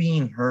not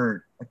being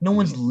heard. Like no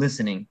one's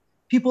listening.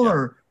 People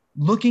are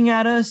looking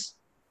at us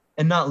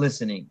and not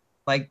listening.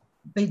 Like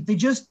they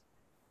just,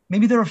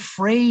 maybe they're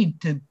afraid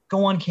to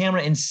go on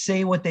camera and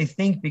say what they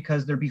think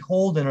because they're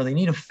beholden or they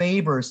need a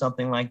favor or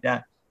something like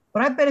that.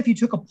 But I bet if you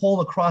took a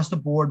poll across the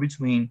board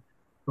between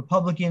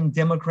Republican,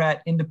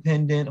 Democrat,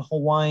 Independent,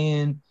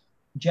 Hawaiian,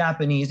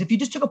 Japanese, if you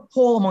just took a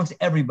poll amongst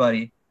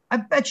everybody, I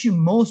bet you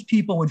most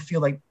people would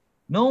feel like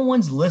no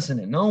one's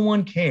listening, no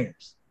one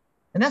cares.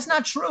 And that's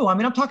not true. I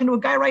mean, I'm talking to a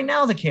guy right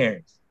now that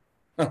cares.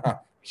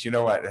 You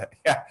know what?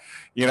 Yeah,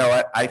 you know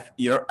what? I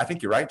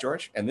think you're right,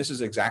 George. And this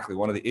is exactly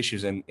one of the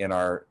issues in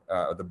our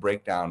the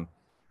breakdown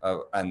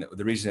of, and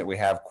the reason that we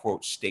have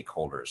quote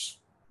stakeholders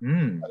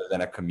rather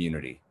than a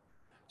community.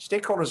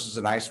 Stakeholders is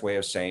a nice way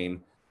of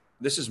saying,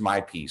 this is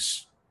my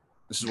piece.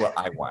 This is what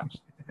I want,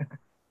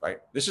 right?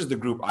 This is the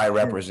group I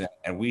represent,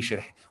 and we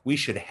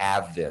should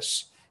have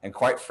this. And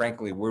quite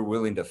frankly, we're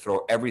willing to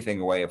throw everything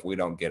away if we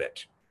don't get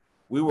it.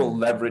 We will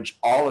leverage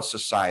all of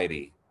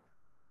society.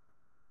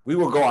 We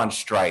will go on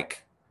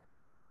strike.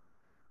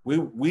 We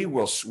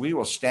will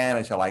stand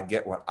until I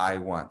get what I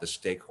want, the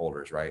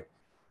stakeholders, right?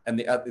 And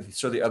the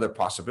other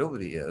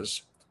possibility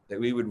is that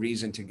we would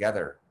reason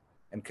together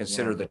and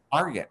consider the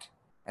target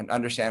and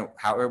understand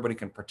how everybody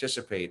can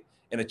participate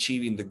in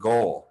achieving the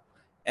goal.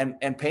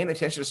 And paying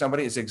attention to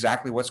somebody is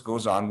exactly what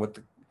goes on with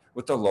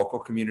the local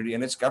community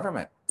and its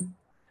government.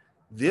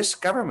 This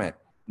government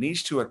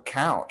needs to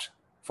account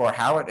for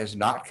how it has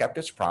not kept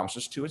its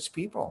promises to its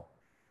people.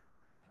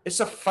 It's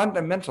a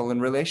fundamental in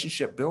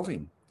relationship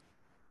building.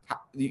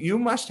 You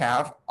must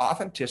have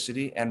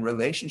authenticity and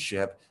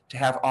relationship to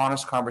have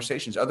honest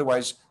conversations.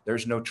 Otherwise,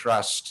 there's no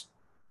trust.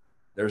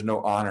 There's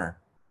no honor.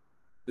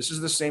 This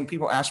is the same.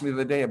 People asked me the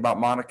other day about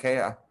Mauna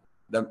Kea,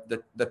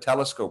 the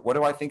telescope. What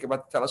do I think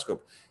about the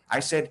telescope? I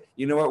said,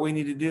 you know what we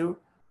need to do?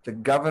 The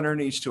governor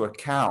needs to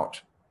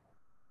account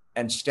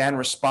and stand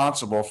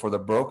responsible for the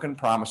broken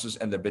promises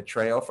and the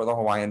betrayal for the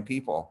Hawaiian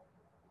people.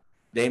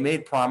 They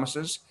made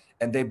promises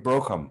and they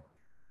broke them,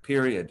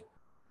 period.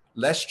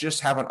 Let's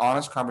just have an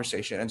honest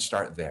conversation and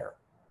start there.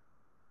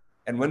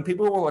 And when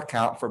people will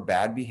account for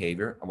bad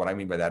behavior, and what I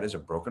mean by that is a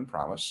broken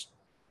promise,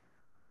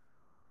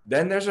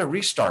 then there's a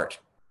restart.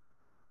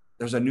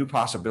 There's a new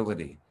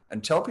possibility.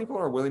 Until people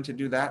are willing to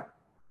do that,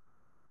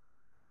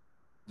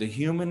 the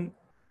human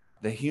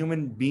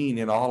being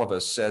in all of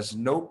us says,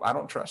 nope, I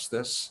don't trust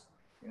this.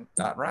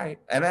 Not right.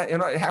 And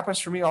it happens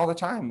for me all the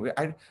time.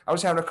 I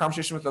was having a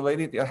conversation with a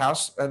lady at the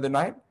house the other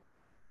night,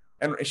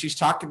 and she's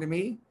talking to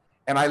me,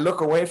 and I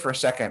look away for a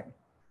second.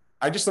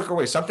 I just look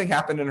away. Something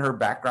happened in her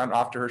background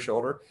off to her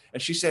shoulder,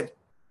 and she said,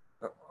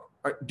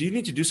 do you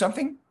need to do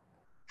something?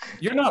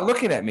 You're not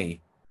looking at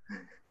me.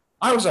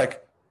 I was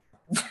like,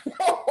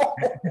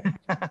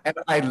 and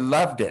I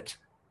loved it.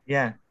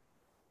 Yeah.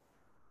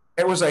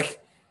 It was like,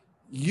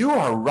 you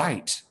are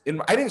right.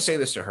 I didn't say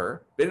this to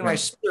her, but in my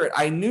spirit,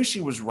 I knew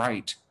she was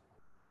right.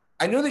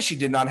 I knew that she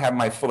did not have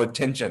my full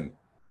attention.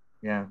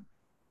 Yeah.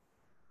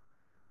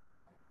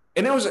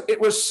 And it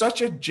was such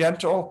a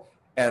gentle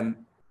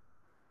and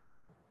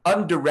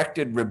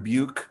undirected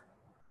rebuke.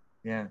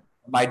 Yeah.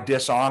 My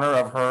dishonor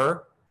of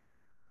her.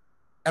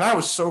 And I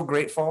was so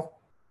grateful.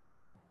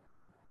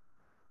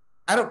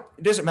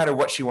 It doesn't matter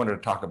what she wanted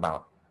to talk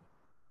about.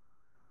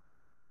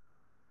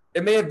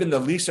 It may have been the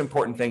least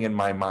important thing in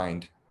my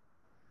mind.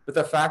 But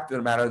the fact of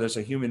the matter, there's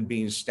a human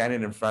being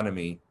standing in front of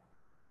me,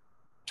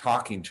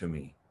 talking to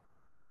me.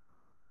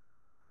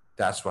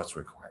 That's what's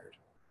required.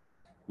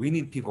 We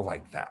need people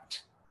like that.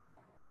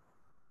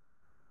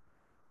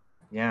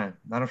 Yeah,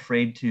 not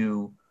afraid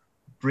to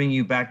bring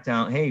you back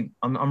down. Hey,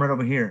 I'm right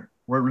over here.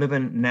 We're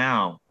living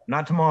now,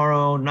 not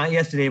tomorrow, not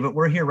yesterday, but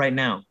we're here right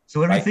now.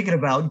 So what are you thinking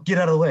about? Get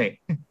out of the way.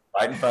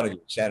 Right in front of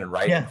you, standing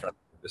right in front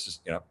of you. This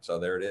is, so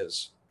there it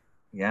is.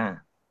 Yeah.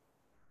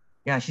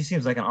 Yeah, she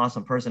seems like an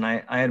awesome person.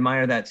 I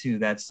admire that too.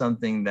 That's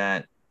something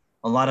that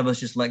a lot of us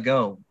just let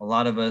go. A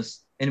lot of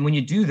us, and when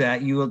you do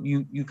that,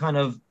 you kind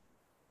of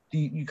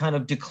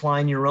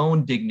decline your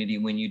own dignity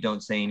when you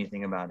don't say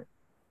anything about it.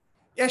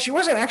 Yeah, she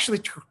wasn't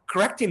actually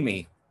correcting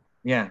me.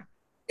 Yeah,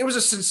 it was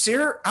a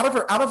sincere out of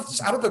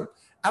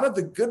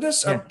the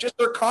goodness of just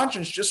her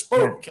conscience. Just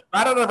spoke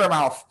right out of her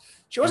mouth.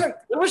 She wasn't.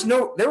 There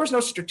was no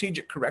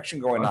strategic correction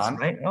going on.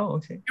 Right. Oh,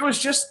 okay. It was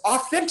just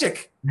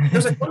authentic. It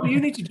was like, oh, do you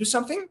need to do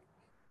something?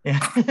 Yeah.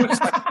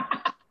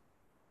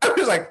 I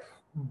was like,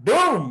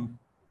 boom,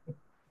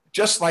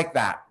 just like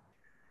that.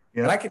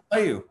 Yeah. And I can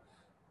tell you,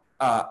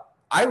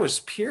 I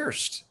was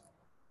pierced,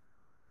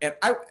 and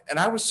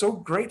I was so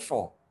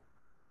grateful,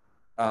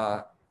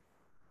 because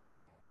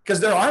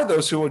there are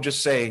those who will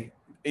just say,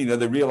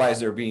 they realize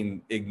they're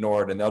being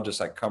ignored, and they'll just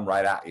like come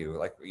right at you,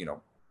 like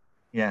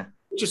yeah,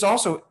 which is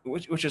also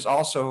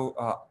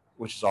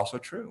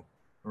true.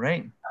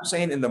 Right. I'm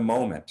saying in the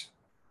moment,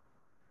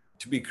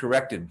 to be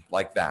corrected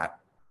like that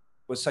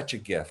was such a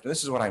gift. And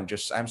this is what I'm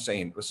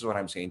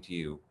saying to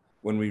you.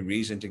 When we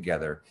reason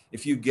together,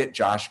 if you get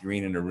Josh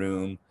Green in a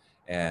room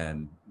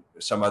and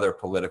some other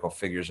political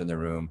figures in the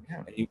room,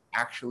 and you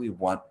actually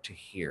want to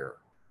hear,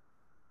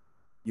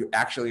 you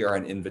actually are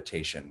an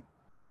invitation.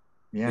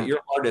 Yeah. That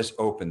your heart is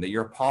open, that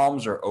your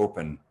palms are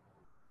open,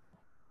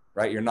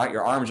 right?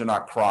 Your arms are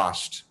not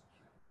crossed.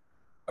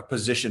 a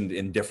positioned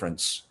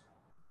indifference,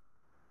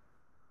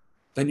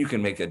 then you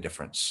can make a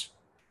difference.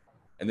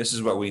 And this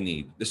is what we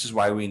need. This is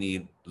why we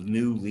need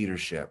new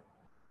leadership.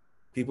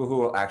 People who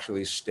will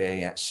actually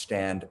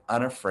stand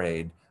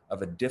unafraid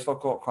of a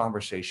difficult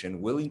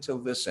conversation, willing to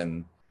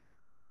listen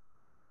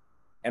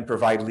and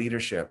provide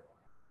leadership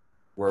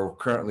where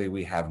currently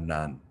we have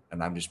none.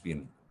 And I'm just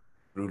being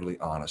brutally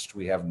honest.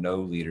 We have no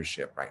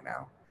leadership right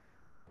now.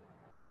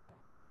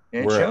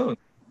 It shows.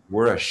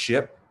 We're a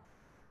ship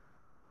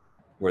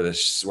where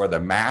the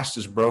mast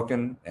is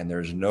broken and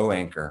there's no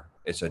anchor.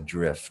 It's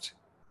adrift.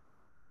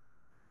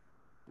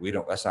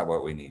 That's not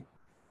what we need.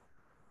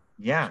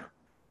 Yeah.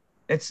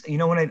 It's,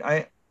 when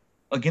I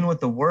again, with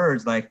the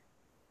words, like,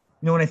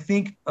 when I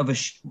think of a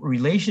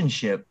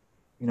relationship,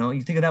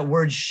 you think of that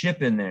word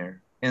ship in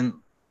there, and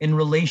in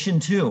relation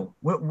to,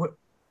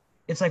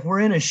 it's like we're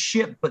in a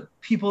ship, but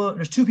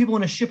there's two people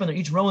in a ship and they're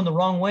each rowing the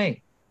wrong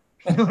way.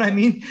 You know what I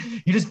mean?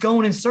 You're just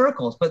going in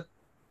circles. But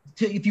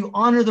if you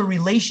honor the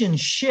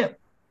relationship,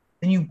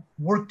 then you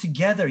work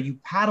together, you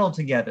paddle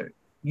together.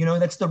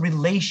 That's the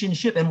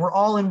relationship, and we're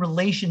all in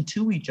relation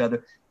to each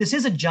other. This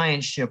is a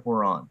giant ship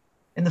we're on.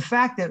 And the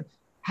fact that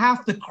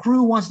half the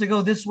crew wants to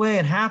go this way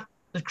and half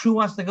the crew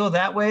wants to go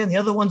that way, and the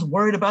other one's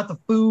worried about the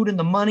food and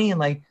the money, and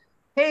like,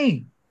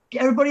 hey,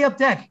 get everybody up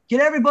deck.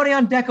 Get everybody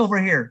on deck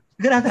over here.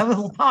 We're going to have a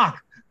little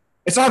talk.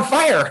 It's on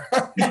fire.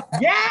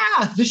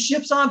 Yeah, the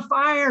ship's on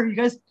fire. You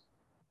guys,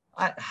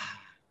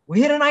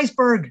 we hit an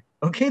iceberg.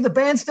 Okay, the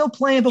band's still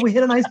playing, but we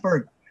hit an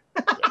iceberg.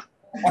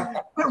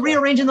 We're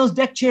rearranging those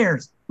deck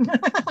chairs.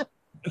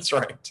 That's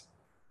right.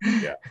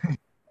 Yeah.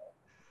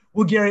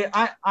 Well, Gary,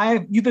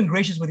 you've been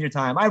gracious with your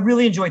time. I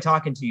really enjoy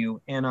talking to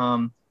you, and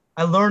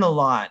I learn a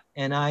lot,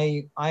 and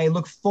I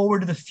look forward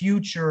to the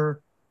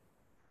future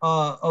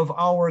of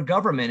our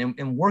government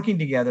and working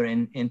together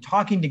and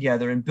talking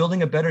together and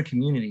building a better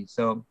community.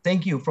 So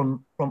thank you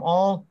from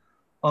all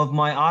of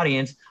my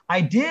audience.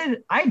 I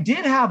did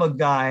have a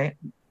guy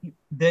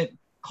that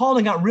called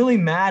and got really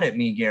mad at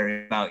me,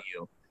 Gary, about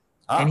you.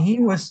 And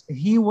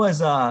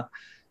he's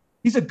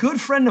a good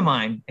friend of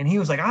mine. And he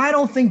was like, I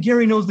don't think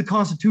Gary knows the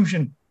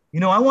Constitution.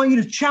 I want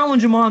you to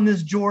challenge him on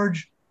this,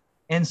 George.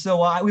 And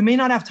so we may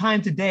not have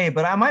time today,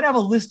 but I might have a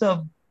list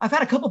I've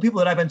had a couple people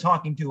that I've been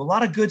talking to, a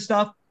lot of good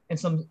stuff and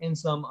some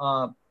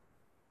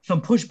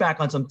pushback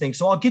on some things.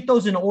 So I'll get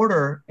those in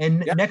order.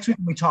 And next week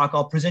when we talk,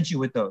 I'll present you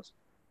with those.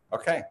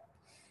 Okay.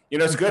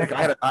 It's good.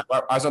 I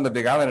was on the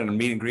Big Island in a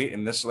meet and greet,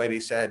 and this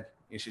lady said,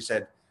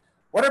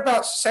 what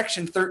about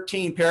section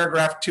 13,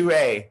 paragraph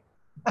 2A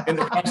in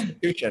the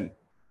Constitution?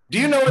 Do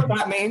you know what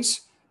that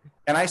means?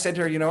 And I said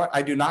to her, you know what?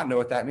 I do not know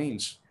what that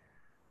means.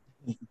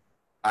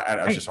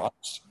 I was just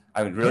honest.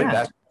 I mean, really,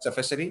 that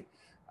specificity,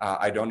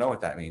 I don't know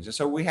what that means. And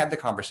so we had the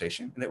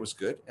conversation, and it was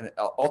good. And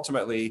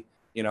ultimately,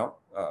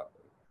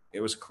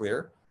 it was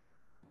clear.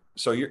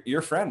 So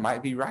your friend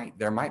might be right.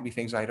 There might be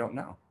things I don't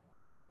know.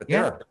 But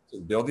there are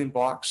building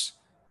blocks,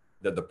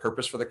 the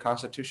purpose for the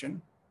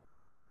Constitution.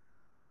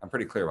 I'm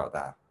pretty clear about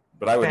that.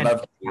 But I would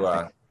love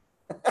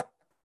to.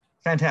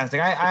 Fantastic.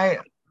 I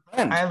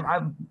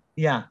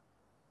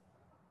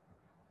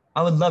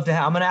would love to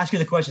have. I'm going to ask you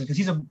the question because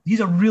he's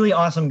a really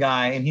awesome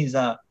guy, and he's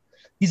a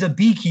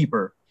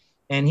beekeeper,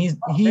 and he's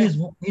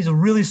a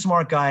really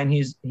smart guy, and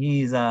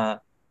I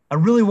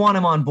really want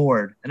him on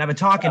board, and I've been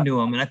talking to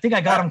him, and I think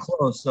I got him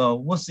close. So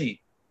we'll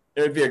see.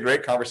 It would be a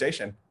great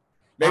conversation.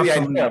 Maybe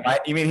absolutely. I know.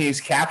 You mean he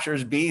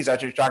captures bees?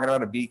 That's what you're talking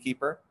about, a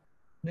beekeeper?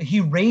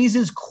 He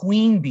raises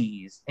queen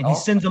bees, and he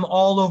sends them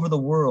all over the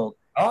world.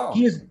 Oh.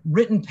 He has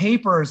written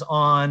papers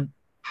on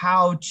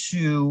how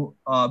to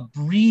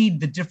breed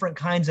the different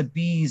kinds of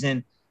bees,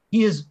 and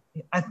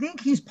I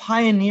think he's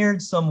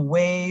pioneered some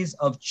ways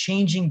of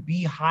changing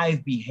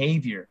beehive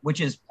behavior,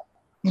 which is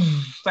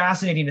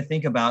fascinating to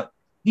think about.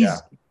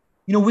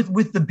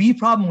 With the bee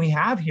problem we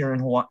have here in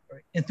Hawaii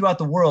and throughout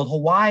the world,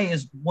 Hawaii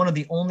is one of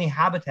the only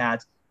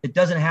habitats that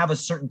doesn't have a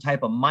certain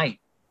type of mite.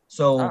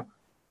 So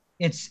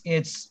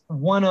it's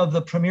one of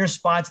the premier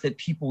spots that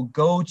people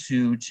go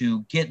to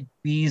get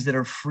bees that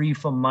are free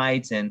from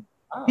mites. And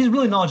he's a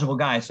really knowledgeable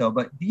guy. So,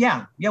 but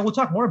we'll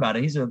talk more about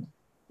it. It'd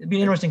be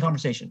an interesting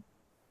conversation.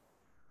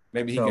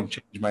 Maybe he can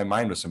change my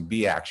mind with some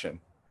bee action.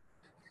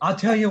 I'll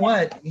tell you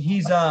what,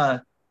 he's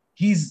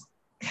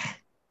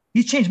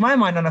changed my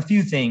mind on a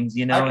few things,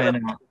 and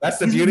that's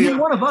the beauty. He's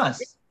one of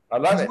us. I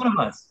love it. He's one of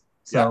us.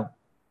 So,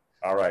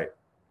 all right.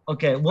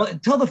 Okay. Well,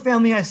 tell the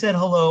family I said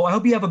hello. I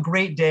hope you have a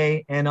great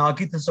day, and I'll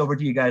get this over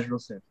to you guys real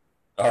soon.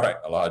 All right.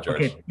 Aloha,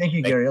 George. Okay. Thank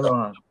you, Gary.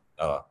 Aloha.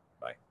 Aloha.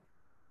 Bye.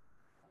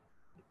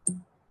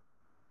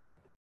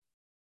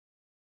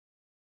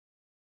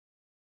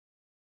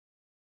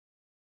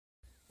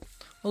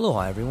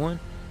 Aloha, everyone.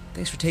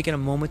 Thanks for taking a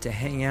moment to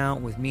hang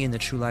out with me in the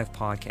True Life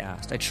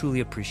Podcast. I truly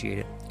appreciate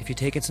it. If you're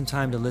taking some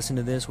time to listen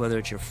to this, whether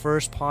it's your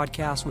first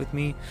podcast with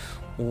me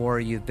or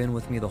you've been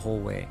with me the whole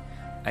way,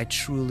 I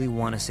truly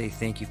want to say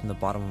thank you from the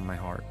bottom of my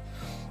heart.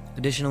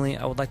 Additionally,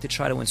 I would like to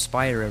try to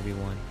inspire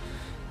everyone.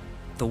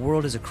 The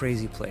world is a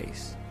crazy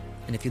place,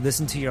 and if you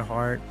listen to your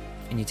heart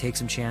and you take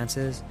some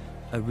chances,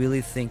 I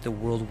really think the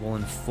world will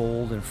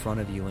unfold in front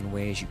of you in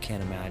ways you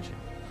can't imagine.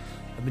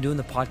 I've been doing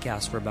the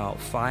podcast for about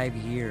 5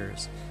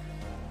 years.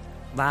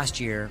 Last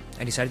year,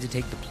 I decided to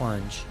take the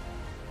plunge.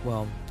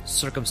 Well,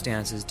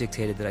 circumstances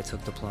dictated that I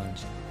took the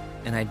plunge,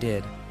 and I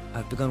did.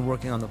 I've begun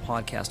working on the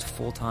podcast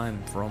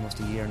full-time for almost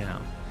a year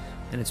now,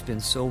 and it's been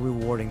so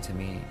rewarding to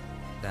me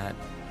that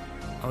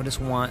I would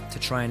just want to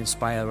try and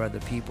inspire other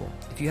people.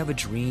 If you have a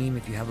dream,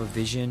 if you have a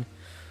vision,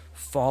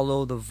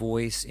 follow the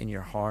voice in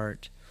your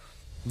heart.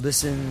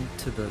 Listen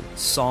to the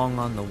song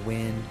on the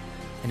wind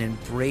and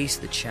embrace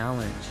the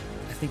challenge.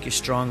 I think you're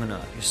strong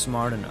enough, you're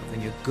smart enough,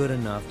 and you're good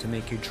enough to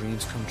make your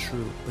dreams come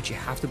true, but you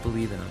have to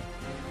believe in them.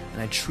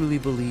 And I truly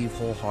believe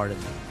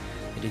wholeheartedly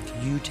that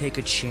if you take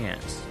a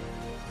chance,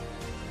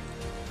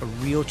 a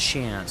real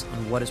chance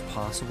on what is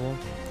possible,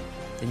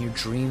 then your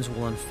dreams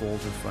will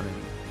unfold in front of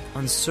you.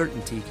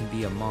 Uncertainty can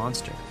be a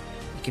monster.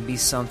 It can be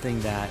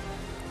something that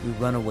we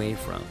run away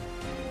from.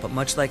 But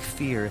much like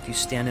fear, if you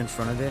stand in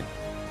front of it,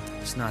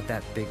 it's not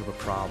that big of a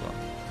problem.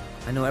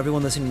 I know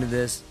everyone listening to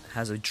this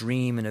has a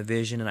dream and a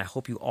vision, and I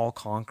hope you all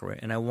conquer it.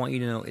 And I want you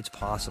to know it's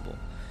possible.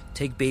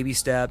 Take baby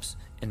steps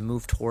and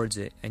move towards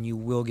it, and you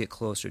will get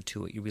closer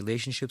to it. Your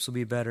relationships will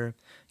be better.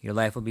 Your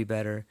life will be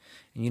better.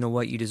 And you know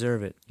what? You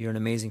deserve it. You're an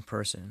amazing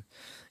person.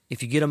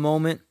 If you get a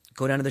moment,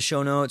 go down to the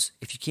show notes.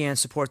 If you can,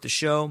 support the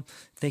show.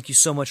 Thank you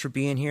so much for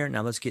being here.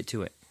 Now let's get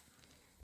to it.